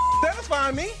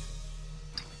satisfying me.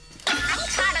 I'm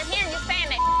tired of hearing you saying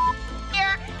that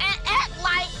here and act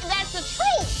like that's the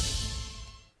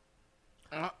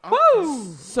truth.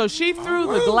 Woo! So she threw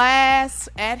the glass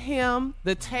at him,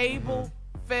 the table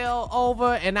fell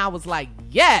over, and I was like,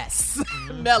 yes,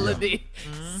 Melody.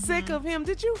 Sick of him.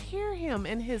 Did you hear him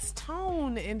and his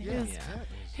tone and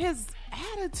his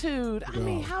attitude? I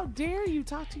mean, how dare you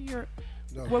talk to your...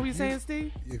 what were you saying,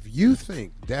 Steve? If you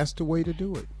think that's the way to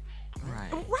do it.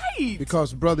 Right.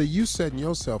 Because, brother, you setting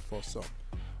yourself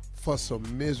for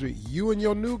some misery. You and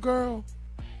your new girl?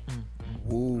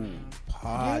 Ooh,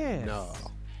 partner.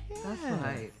 That's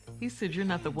right. He said, you're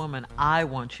not the woman I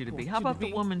want you to be. How about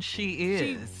the woman she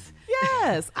is?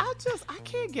 Yes. I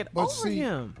can't get over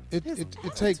him.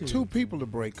 It takes two people to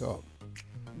break up.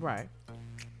 Right.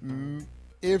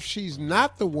 If she's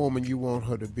not the woman you want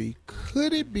her to be,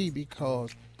 could it be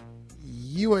because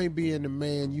you ain't being the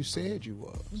man you said you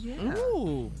was? Yeah.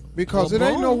 Ooh. Because it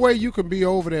ain't no way you can be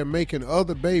over there making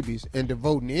other babies and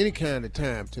devoting any kind of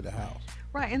time to the house.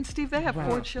 Right, and Steve, they have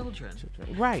 4 children.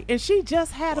 Right, and she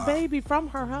just had a baby from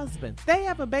her husband. They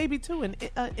have a baby too, an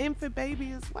infant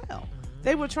baby as well.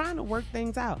 They were trying to work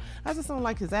things out. I just don't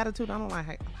like his attitude. I don't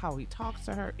like how he talks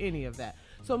to her, any of that.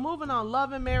 So moving on,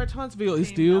 Love and Marriage Huntsville is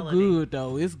still good,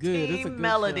 though. It's good. It's a good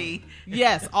Melody. show.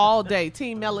 Yes, all day.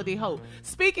 Team Melody Hope.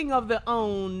 Speaking of the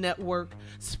OWN network,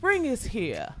 spring is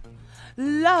here.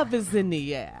 Love is in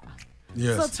the air.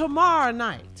 Yes. So tomorrow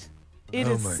night, it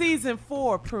is my season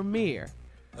 4 premiere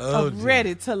Oh, of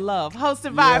Ready to Love,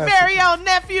 hosted by our very own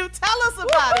nephew. Tell us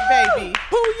about it, baby.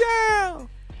 Oh, yeah.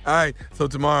 All right, so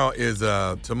tomorrow is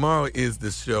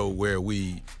the show where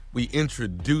we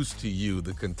introduce to you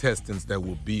the contestants that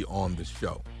will be on the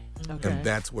show. Okay. And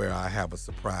that's where I have a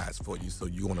surprise for you, so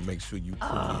you want to make sure you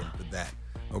tune in for that.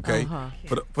 Okay?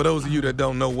 For those of you that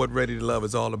don't know what Ready to Love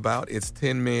is all about, it's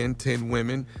 10 men, 10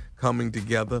 women coming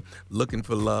together, looking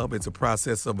for love. It's a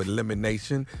process of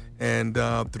elimination, and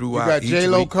throughout you got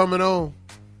J-Lo coming on?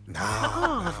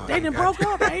 No. They done broke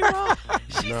up,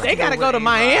 A-Roll. They got to go to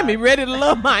Miami. Ready to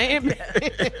Love Miami.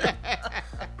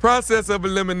 Process of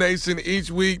elimination each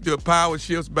week. The power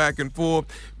shifts back and forth.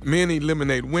 Men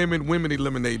eliminate women. Women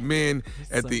eliminate men.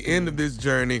 At the end of this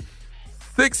journey,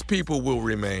 6 people will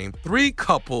remain. 3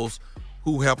 couples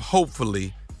who have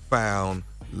hopefully found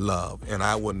love. And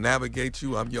I will navigate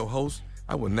you. I'm your host.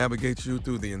 I will navigate you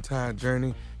through the entire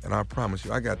journey. And I promise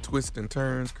you, I got twists and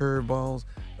turns, curveballs,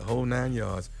 the whole 9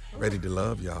 yards. Ready to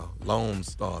love y'all. Lone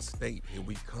Star State, here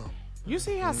we come. You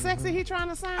see how sexy he trying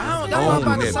to sound? I don't know what I'm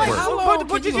about to say. How long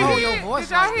can you hold your voice?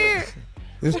 Did y'all hear?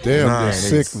 It's damn near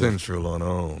sickening. Central on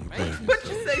OWN. What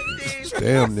you say, Steve? It's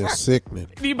damn near sickening.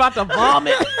 You about to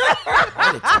vomit?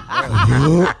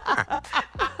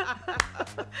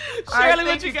 Shirley,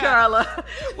 what you got? Carla.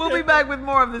 We'll be back with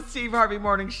more of the Steve Harvey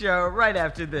Morning Show right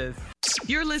after this.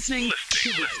 You're listening to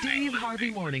the Steve Harvey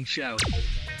Morning Show.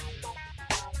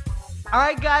 All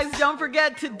right, guys, don't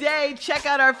forget today, check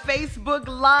out our Facebook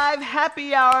Live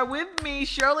Happy Hour with me,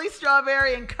 Shirley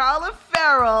Strawberry and Carla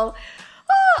Farrell.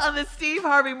 On the Steve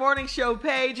Harvey Morning Show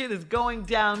page. It is going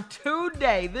down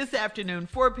today, this afternoon,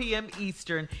 4 p.m.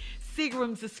 Eastern.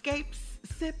 Seagram's Escapes,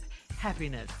 Sip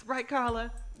Happiness. Right,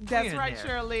 Carla? That's right,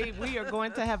 Shirley. We are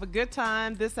going to have a good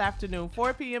time this afternoon,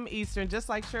 4 p.m. Eastern. Just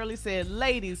like Shirley said,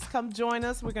 ladies, come join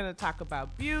us. We're going to talk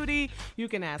about beauty. You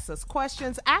can ask us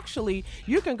questions. Actually,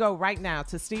 you can go right now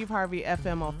to Steve Harvey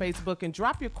FM on Facebook and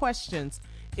drop your questions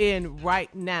in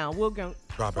right now. We're going to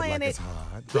drop it like it's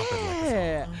hot. Drop it like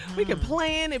it's hot. We can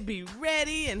plan and be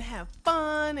ready and have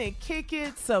fun and kick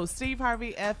it. So Steve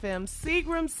Harvey FM,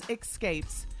 Seagram's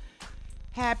Escapes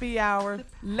Happy Hour.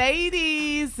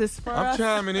 Ladies, this for us. I'm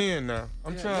chiming in now.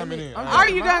 I'm chiming in. Are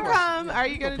you going to come? Are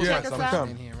you going to check us I'm out?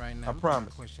 coming. In here right now. I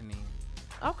promise.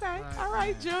 Okay. All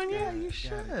right, Junior. You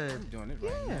should. I'm doing it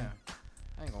right now.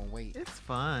 I ain't going to wait. It's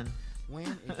fun. When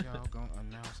is y'all going to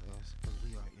announce us? Because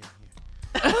we are in here.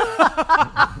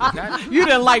 You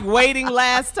didn't like waiting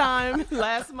last month.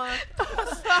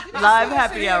 Live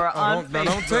Happy Hour on Facebook.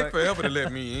 Don't take forever to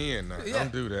let me in now.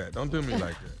 Don't do that. Don't do me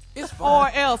like that. It's fun. Or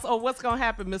else, what's gonna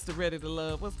happen, Mr. Ready to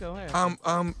Love? What's gonna happen?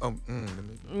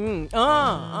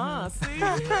 See?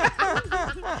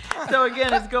 So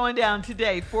again, it's going down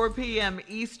today, 4 p.m.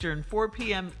 Eastern, 4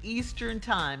 p.m. Eastern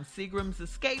time. Seagram's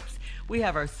Escapes. We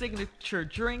have our signature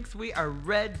drinks. We are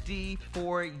ready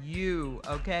for you.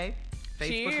 Okay.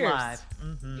 Facebook Cheers. Live.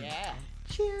 Mm-hmm. Yeah.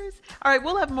 Cheers. All right,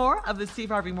 we'll have more of the Steve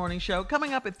Harvey Morning Show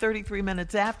coming up at 33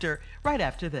 minutes after, right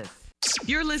after this.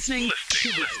 You're listening to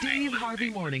the Steve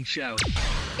Harvey Morning Show.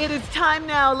 It is time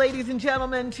now, ladies and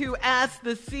gentlemen, to ask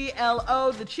the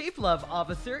CLO. The Chief Love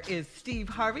Officer is Steve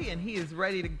Harvey, and he is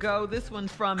ready to go. This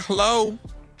one's from... Clo.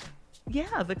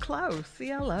 Yeah, the Clo,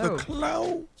 CLO. The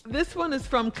Clo. This one is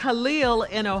from Khalil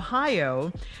in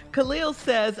Ohio. Khalil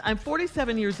says, I'm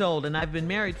 47 years old and I've been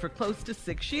married for close to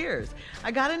 6 years.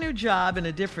 I got a new job in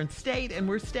a different state and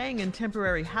we're staying in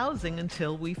temporary housing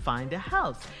until we find a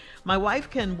house. My wife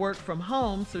can work from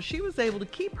home, so she was able to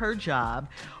keep her job.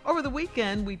 Over the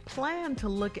weekend, we planned to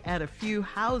look at a few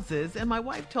houses, and my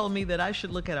wife told me that I should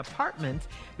look at apartments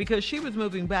because she was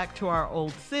moving back to our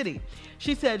old city.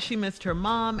 She said she missed her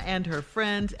mom and her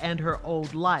friends and her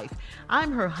old life.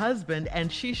 I'm her husband,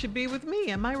 and she should be with me.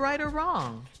 Am I right or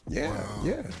wrong? Yeah.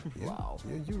 Wow.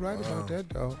 Yeah, you're right about that,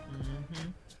 dog.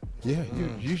 Yeah,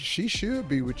 she should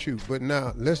be with you. But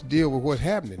now, let's deal with what's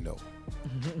happening, though.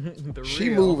 She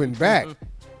moving back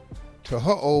to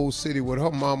her old city with her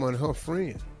mama and her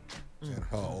friend. And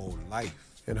her old life.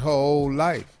 And her old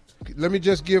life. Let me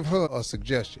just give her a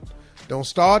suggestion. Don't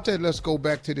start that. Let's go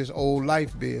back to this old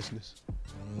life business.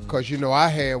 Because, you know, I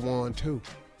had one, too.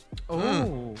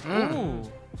 Ooh.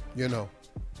 You know,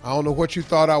 I don't know what you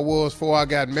thought I was before I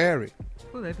got married.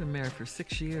 Well, they've been married for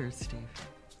 6 years, Steve.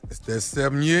 It's that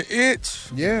 7-year itch.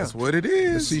 Yeah. That's what it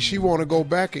is. But see, she want to go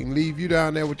back and leave you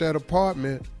down there with that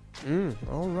apartment.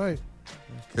 All right.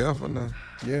 Careful now.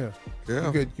 Yeah.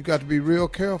 Careful. You got to be real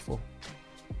careful.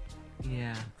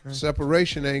 Yeah. Okay.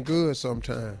 Separation ain't good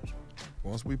sometimes.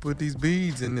 Once we put these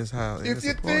beads in this house. If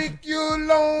you think you're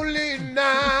lonely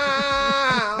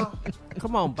now.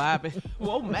 Come on, Bobby.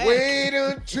 Whoa, man. Wait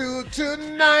until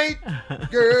tonight,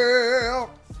 girl.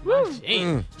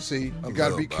 See, you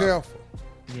got to be careful.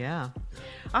 Yeah.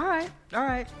 All right.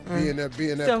 Be in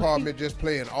that apartment just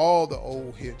playing all the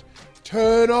old hits.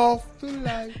 Turn off the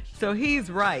lights. So he's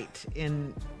right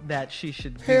in that she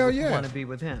should Hell yeah. want to be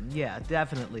with him. Yeah,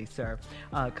 definitely, sir.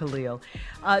 Khalil.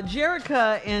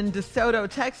 Jerica in DeSoto,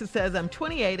 Texas says, I'm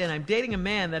 28 and I'm dating a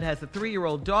man that has a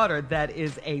 3-year-old daughter that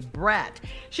is a brat.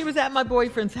 She was at my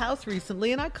boyfriend's house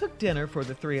recently and I cooked dinner for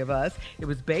the 3 of us. It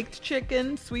was baked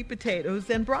chicken, sweet potatoes,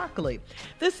 and broccoli.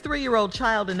 This 3-year-old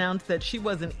child announced that she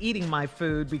wasn't eating my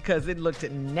food because it looked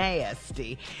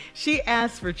nasty. She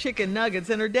asked for chicken nuggets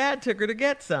and her dad took her to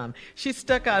get some. She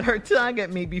stuck out her tongue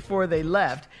at me before they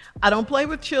left. I don't play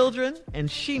with children, and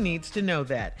she needs to know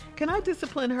that. Can I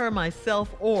discipline her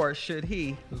myself, or should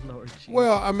he? Lord Jesus.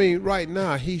 Well, I mean, right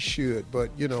now he should, but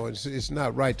you know, it's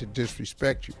not right to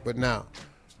disrespect you. But now,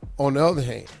 on the other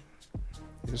hand,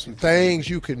 there's some things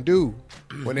you can do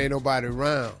when ain't nobody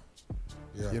around.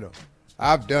 Yeah. You know,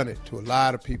 I've done it to a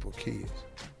lot of people, kids.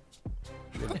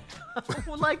 You know.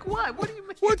 Well, like what? What do you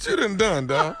mean? What you done,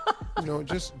 dog? You know,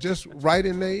 just right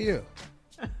in their ear.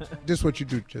 This is what you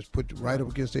do. Just put it right up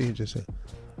against their ear and just say,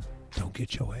 don't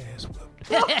get your ass whipped.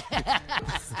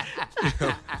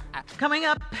 Coming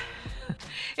up,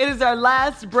 it is our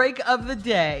last break of the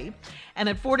day. And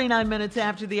at 49 minutes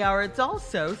after the hour, it's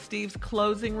also Steve's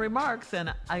closing remarks.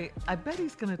 And I bet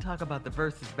he's going to talk about the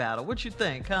Verzuz battle. What you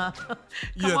think, huh?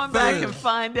 Come on back and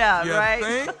find out, right?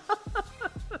 Think?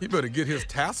 He better get his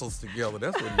tassels together.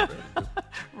 That's what he better do.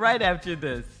 Right after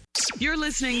this. You're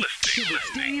listening to the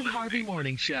Steve Harvey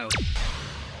Morning Show.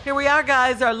 Here we are,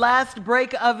 guys, our last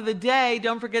break of the day.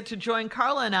 Don't forget to join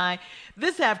Carla and I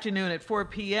this afternoon at 4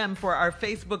 p.m. for our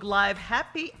Facebook Live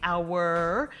Happy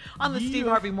Hour on the Steve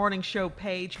Harvey Morning Show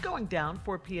page, going down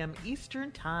 4 p.m.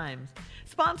 Eastern Time.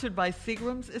 Sponsored by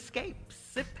Seagram's Escape.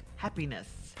 Sip happiness.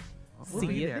 We'll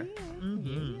be there.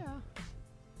 Mm-hmm. Yeah.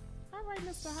 All right,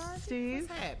 Mr. Harvey.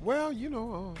 Steve? Well, you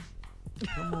know,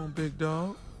 come on, big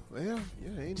dog. Well,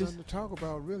 yeah, ain't nothing to talk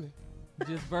about, really.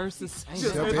 Just Verzuz.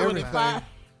 Except everything.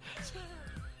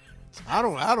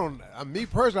 Me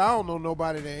personally, I don't know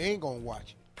nobody that ain't gonna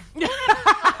watch it.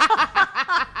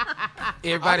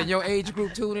 Everybody in your age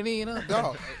group tuning in, huh?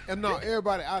 Dog, and no,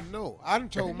 everybody I know. I done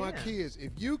told my kids,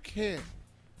 if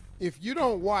you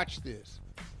don't watch this,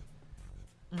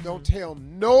 don't tell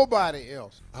nobody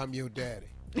else I'm your daddy.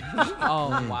 Oh,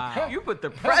 wow. You put the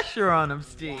pressure on him,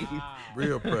 Steve. Wow.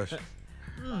 Real pressure.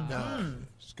 Nah,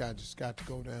 just got to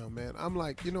go down, man. I'm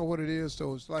like, you know what it is?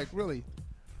 So it's like, really,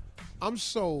 I'm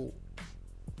so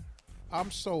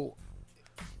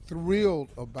thrilled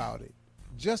about it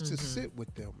just to sit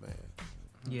with them, man.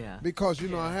 Yeah. Because, you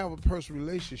know, I have a personal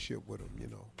relationship with them, you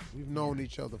know. We've known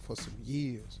each other for some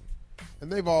years.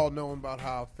 And they've all known about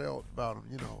how I felt about them,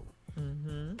 you know.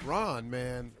 Mm-hmm. Ron,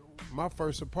 man, my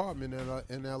first apartment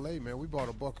in L.A., man, we bought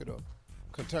a bucket of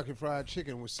Kentucky Fried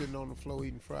Chicken. We're sitting on the floor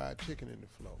eating fried chicken in the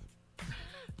floor.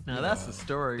 Now, that's the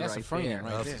story that's right a friend there.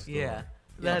 right there. Yeah,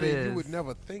 That is. You would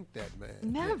never think that, man.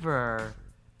 Never.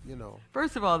 You know.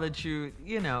 First of all, that you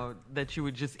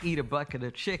would just eat a bucket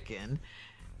of chicken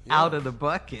out of the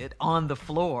bucket on the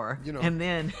floor, you know, and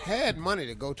then had money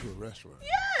to go to a restaurant.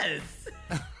 Yes.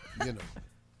 You know,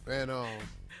 and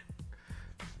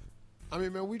I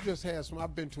mean, man, we just had some.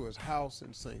 I've been to his house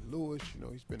in St. Louis. You know,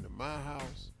 he's been to my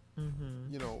house.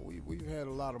 Mm-hmm. You know, we've had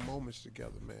a lot of moments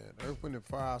together, man. Earth, Wind and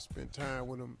Fire, I spent time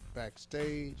with him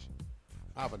backstage.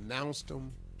 I've announced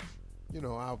him. You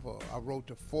know, I wrote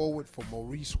the foreword for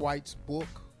Maurice White's book.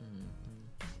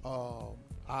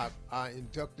 I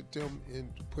inducted them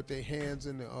and put their hands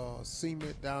in the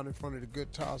cement down in front of the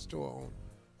guitar store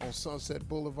on Sunset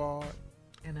Boulevard.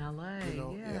 In L.A., you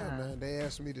know, yeah, man. They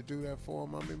asked me to do that for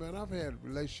them. I mean, man, I've had a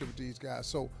relationship with these guys.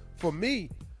 So for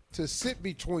me to sit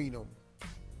between them,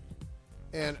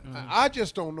 and I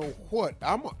just don't know what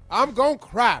I'm gonna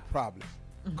cry probably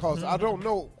because I don't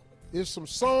know. There's some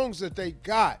songs that they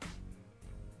got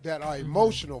that are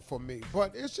emotional for me,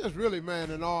 but it's just really,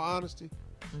 man, in all honesty,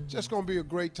 just gonna be a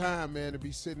great time, man, to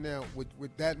be sitting there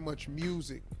with that much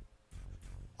music.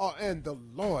 Oh, and the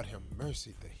Lord have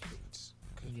mercy, the hits.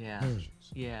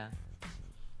 Yeah.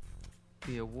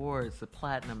 The awards, the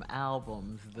platinum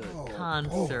albums, the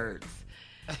concerts.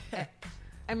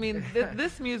 I mean,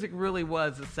 this music really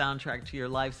was a soundtrack to your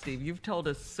life, Steve. You've told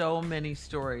us so many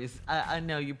stories. I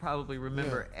know you probably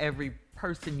remember every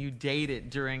person you dated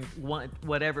during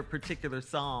whatever particular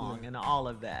song and all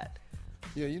of that.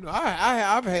 Yeah, you know,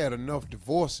 I've had enough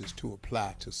divorces to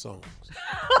apply to songs.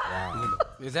 Wow. You know,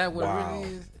 is that what it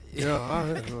really is?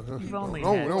 Yeah,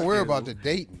 don't worry about the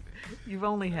dating. You've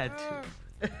only had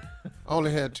two.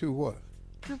 Only had two what?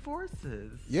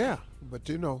 Divorces. Yeah, but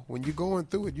you know, when you're going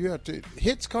through it, you have to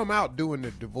hits come out during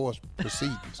the divorce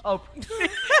proceedings.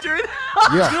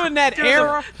 During that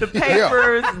era. The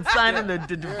papers and signing the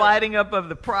dividing up of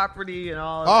the property and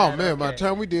all of that. Oh, man, by the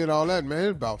time we did all that, man,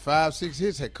 about 5-6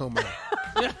 hits had come out.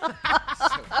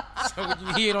 So when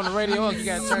you hear it on the radio, you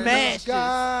got to turn it up.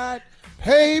 Got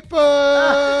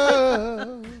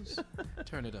papers.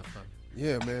 Turn it up, huh?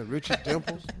 Yeah, man, Richard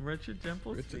Dimples. Richard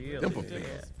Dimples Field.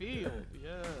 Field,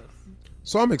 yes.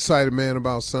 So I'm excited, man,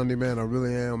 about Sunday, man. I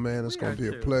really am, man. It's going to be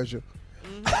a pleasure.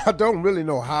 I don't really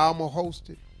know how I'm going to host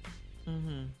it.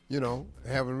 You know,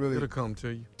 I haven't really It'll come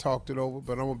to you. Talked it over,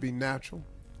 but I'm going to be natural.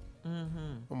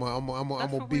 I'm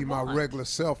going to be my regular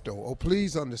self, though. Oh,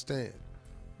 please understand.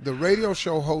 The radio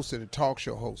show host and the talk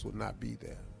show host will not be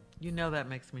there. You know that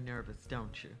makes me nervous,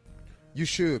 don't you? You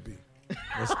should be.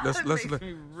 Let's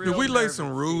do we lay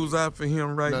some rules out for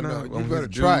him right now? No, you better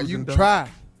try. You can try.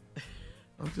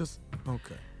 I'm just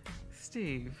okay.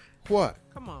 Steve. What?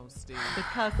 Come on, Steve. The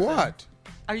cussing. What?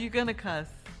 Are you gonna cuss?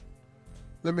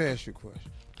 Let me ask you a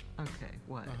question. Okay,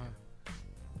 what?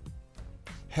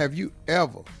 Have you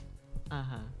ever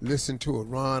listened to a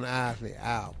Ron Isley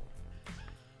album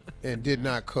and did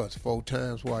not cuss 4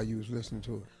 times while you was listening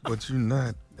to it? But you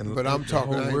not. But I'm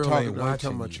talking. I ain't talking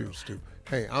about you. you, Stu.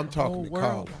 Hey, I'm talking to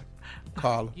Carla.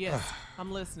 Carla. Yes,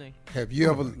 I'm listening. Have you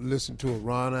ever listened to a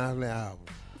Ron Isley album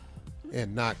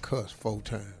and not cuss 4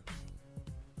 times?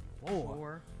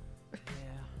 4. Yeah.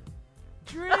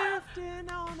 Drifting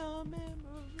on a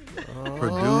memory.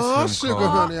 Produce him, sugar, Carl.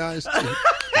 honey, iced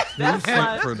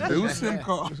tea. Produce him,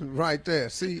 Carl. Right there.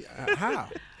 See how?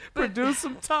 Produce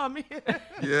him, Tommy.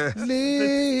 Yes.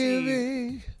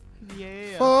 Living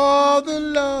Yeah. for the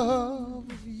love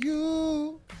of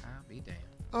you. I'll be damned.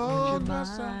 On my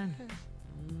side.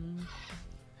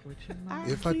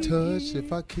 If I touched,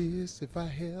 if I kissed, if I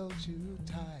held you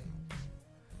tight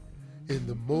in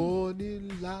the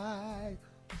morning light.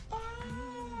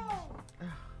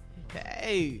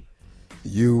 Hey.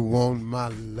 You want my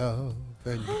love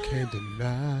and you can't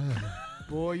deny.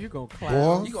 Boy, you gonna clown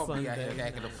Boy, You gonna be out here Sunday.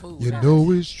 acting a fool. you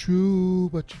know it's true,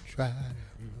 but you try.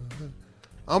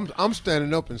 I'm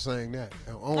standing up and saying that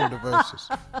on the verses.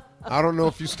 I don't know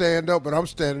if you stand up, but I'm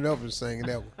standing up and singing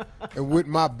that one. And with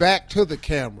my back to the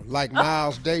camera, like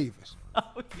Miles Davis.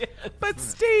 But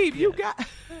Steve, you got.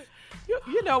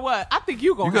 You know what? I think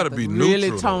you're gonna You gotta have be to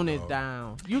really neutral, tone though. it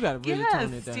down. You gotta really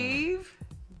tone it down. Steve.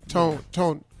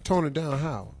 Tone it down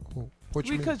how? What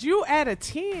you mean? Because you at a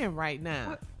 10 right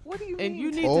now. What do you And mean?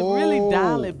 you need to really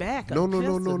dial it back. No, up no, just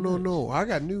no, a no, no, notch. no. I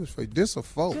got news for you. This a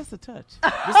 4. Just a touch.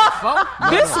 This a phone?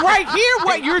 This right here,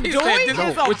 what you're He said doing this-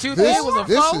 is a what you think was a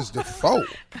This phone? is the 4.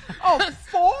 Oh,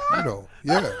 4? You know,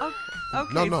 yeah.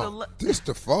 Okay, No. so This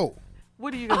the 4.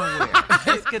 what are you gonna wear?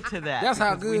 Let's get to that. That's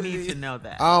how because good we it need is. to know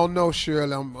that. I don't know,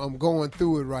 Sheryl. I'm going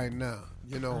through it right now.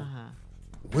 You know,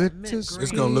 winter,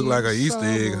 It's gonna look like an Easter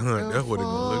egg hunt. That's what it's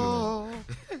gonna look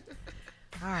like.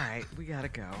 All right, we gotta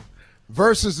go.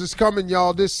 Verzuz is coming,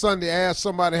 y'all, this Sunday. Ask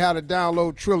somebody how to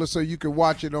download Triller so you can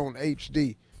watch it on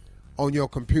HD on your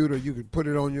computer. You can put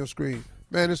it on your screen.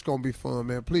 Man, it's gonna be fun,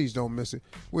 man. Please don't miss it.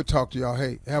 We'll talk to y'all.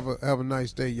 Hey, have a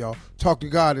nice day, y'all. Talk to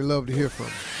God. He'd love to hear from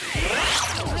you.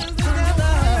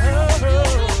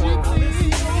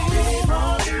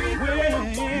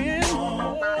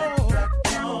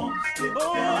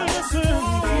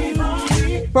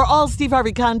 For all Steve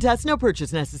Harvey contests, no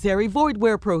purchase necessary, void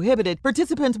where prohibited.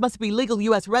 Participants must be legal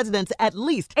U.S. residents at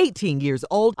least 18 years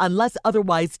old unless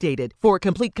otherwise stated. For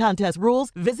complete contest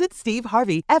rules, visit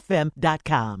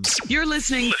SteveHarveyFM.com. You're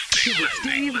listening to the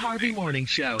Steve Harvey Morning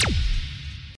Show.